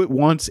once you do it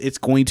once, it's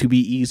going to be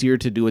easier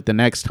to do it the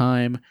next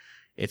time.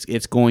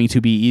 It's going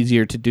to be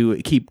easier to do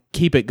it.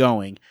 Keep it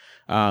going.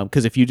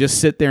 Because if you just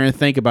sit there and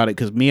think about it,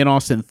 because me and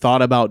Austin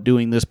thought about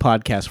doing this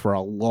podcast for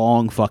a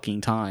long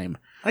fucking time.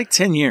 Like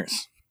 10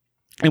 years.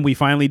 And we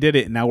finally did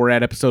it. And now we're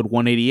at episode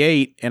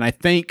 188. And I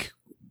think,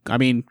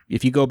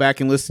 if you go back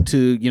and listen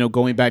to,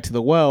 going back to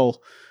the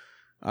well,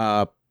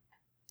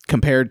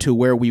 compared to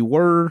where we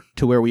were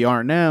to where we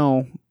are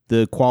now,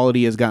 the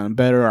quality has gotten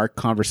better. Our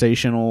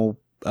conversational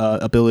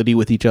ability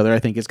with each other, I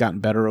think, has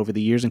gotten better over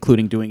the years,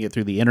 including doing it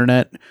through the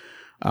internet.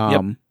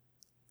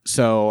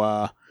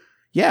 So,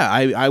 yeah,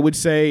 I would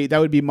say that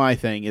would be my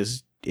thing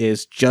is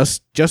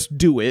just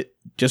do it,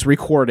 just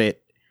record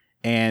it,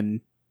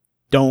 and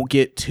don't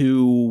get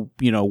too,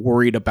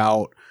 worried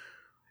about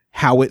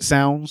how it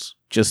sounds.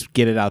 Just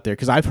get it out there.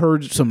 Because I've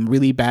heard some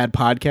really bad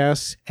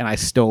podcasts and I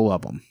still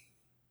love them.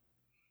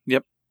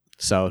 Yep.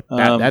 So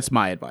that's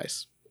my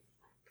advice.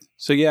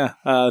 So yeah,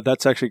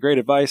 that's actually great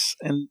advice.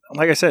 And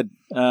like I said,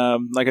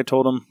 like I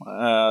told him,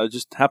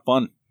 just have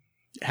fun.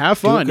 Have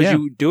fun.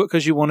 You do it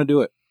because you want to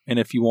do it. And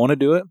if you want to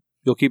do it,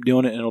 you'll keep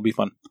doing it and it'll be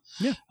fun.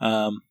 Yeah.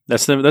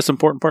 That's the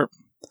important part.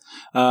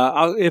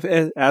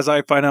 As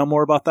I find out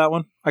more about that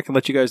one, I can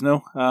let you guys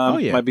know.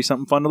 Might be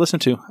something fun to listen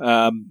to.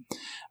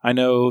 I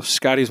know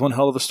Scotty's one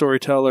hell of a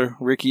storyteller.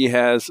 Ricky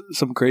has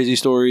some crazy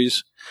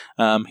stories.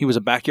 He was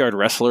a backyard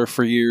wrestler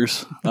for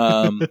years.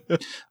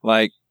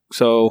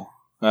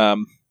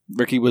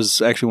 Ricky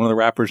was actually one of the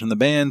rappers in the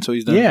band, so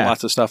he's done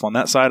lots of stuff on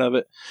that side of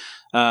it.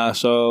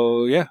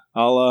 So yeah,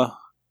 I'll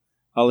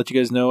let you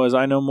guys know as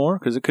I know more,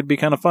 because it could be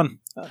kind of fun.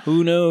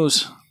 Who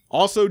knows?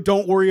 Also,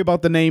 don't worry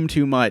about the name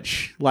too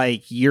much.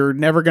 Like, you're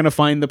never going to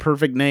find the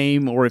perfect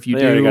name, or if you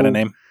They already got a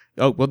name.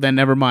 Oh, well, then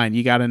never mind.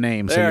 You got a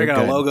name. They so already you're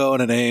got good. a logo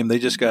and a name. They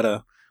just got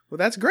to... Well,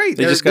 that's great.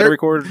 They just got to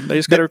record. They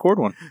just got to record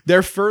one.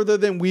 They're further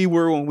than we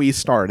were when we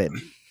started.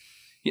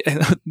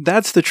 Yeah,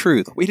 that's the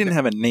truth. We didn't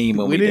have a name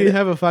when we did didn't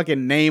have a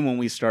fucking name when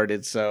we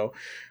started. So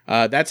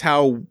that's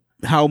how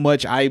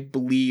much I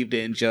believed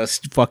in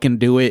just fucking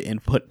do it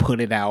and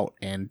put it out,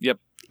 and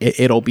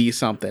it'll be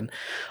something.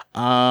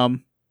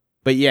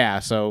 But yeah,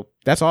 so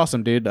that's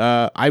awesome, dude.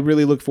 I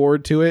really look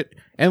forward to it.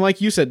 And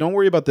like you said, don't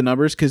worry about the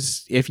numbers,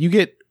 because if you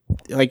get,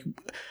 like,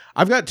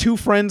 I've got two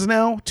friends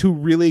now, two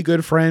really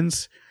good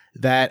friends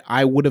that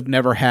I would have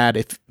never had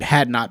if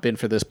had not been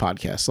for this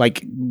podcast.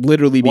 Like,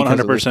 literally because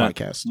 100%. Of this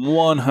podcast.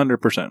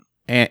 100%.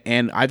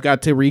 And I've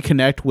got to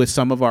reconnect with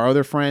some of our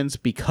other friends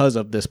because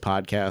of this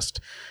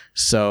podcast.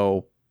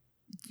 So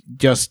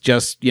just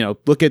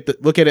look at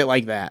it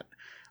like that.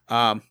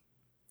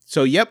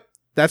 So yep,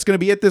 that's going to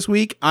be it this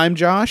week. I'm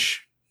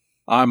Josh.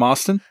 I'm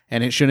Austin.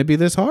 And it shouldn't be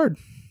this hard.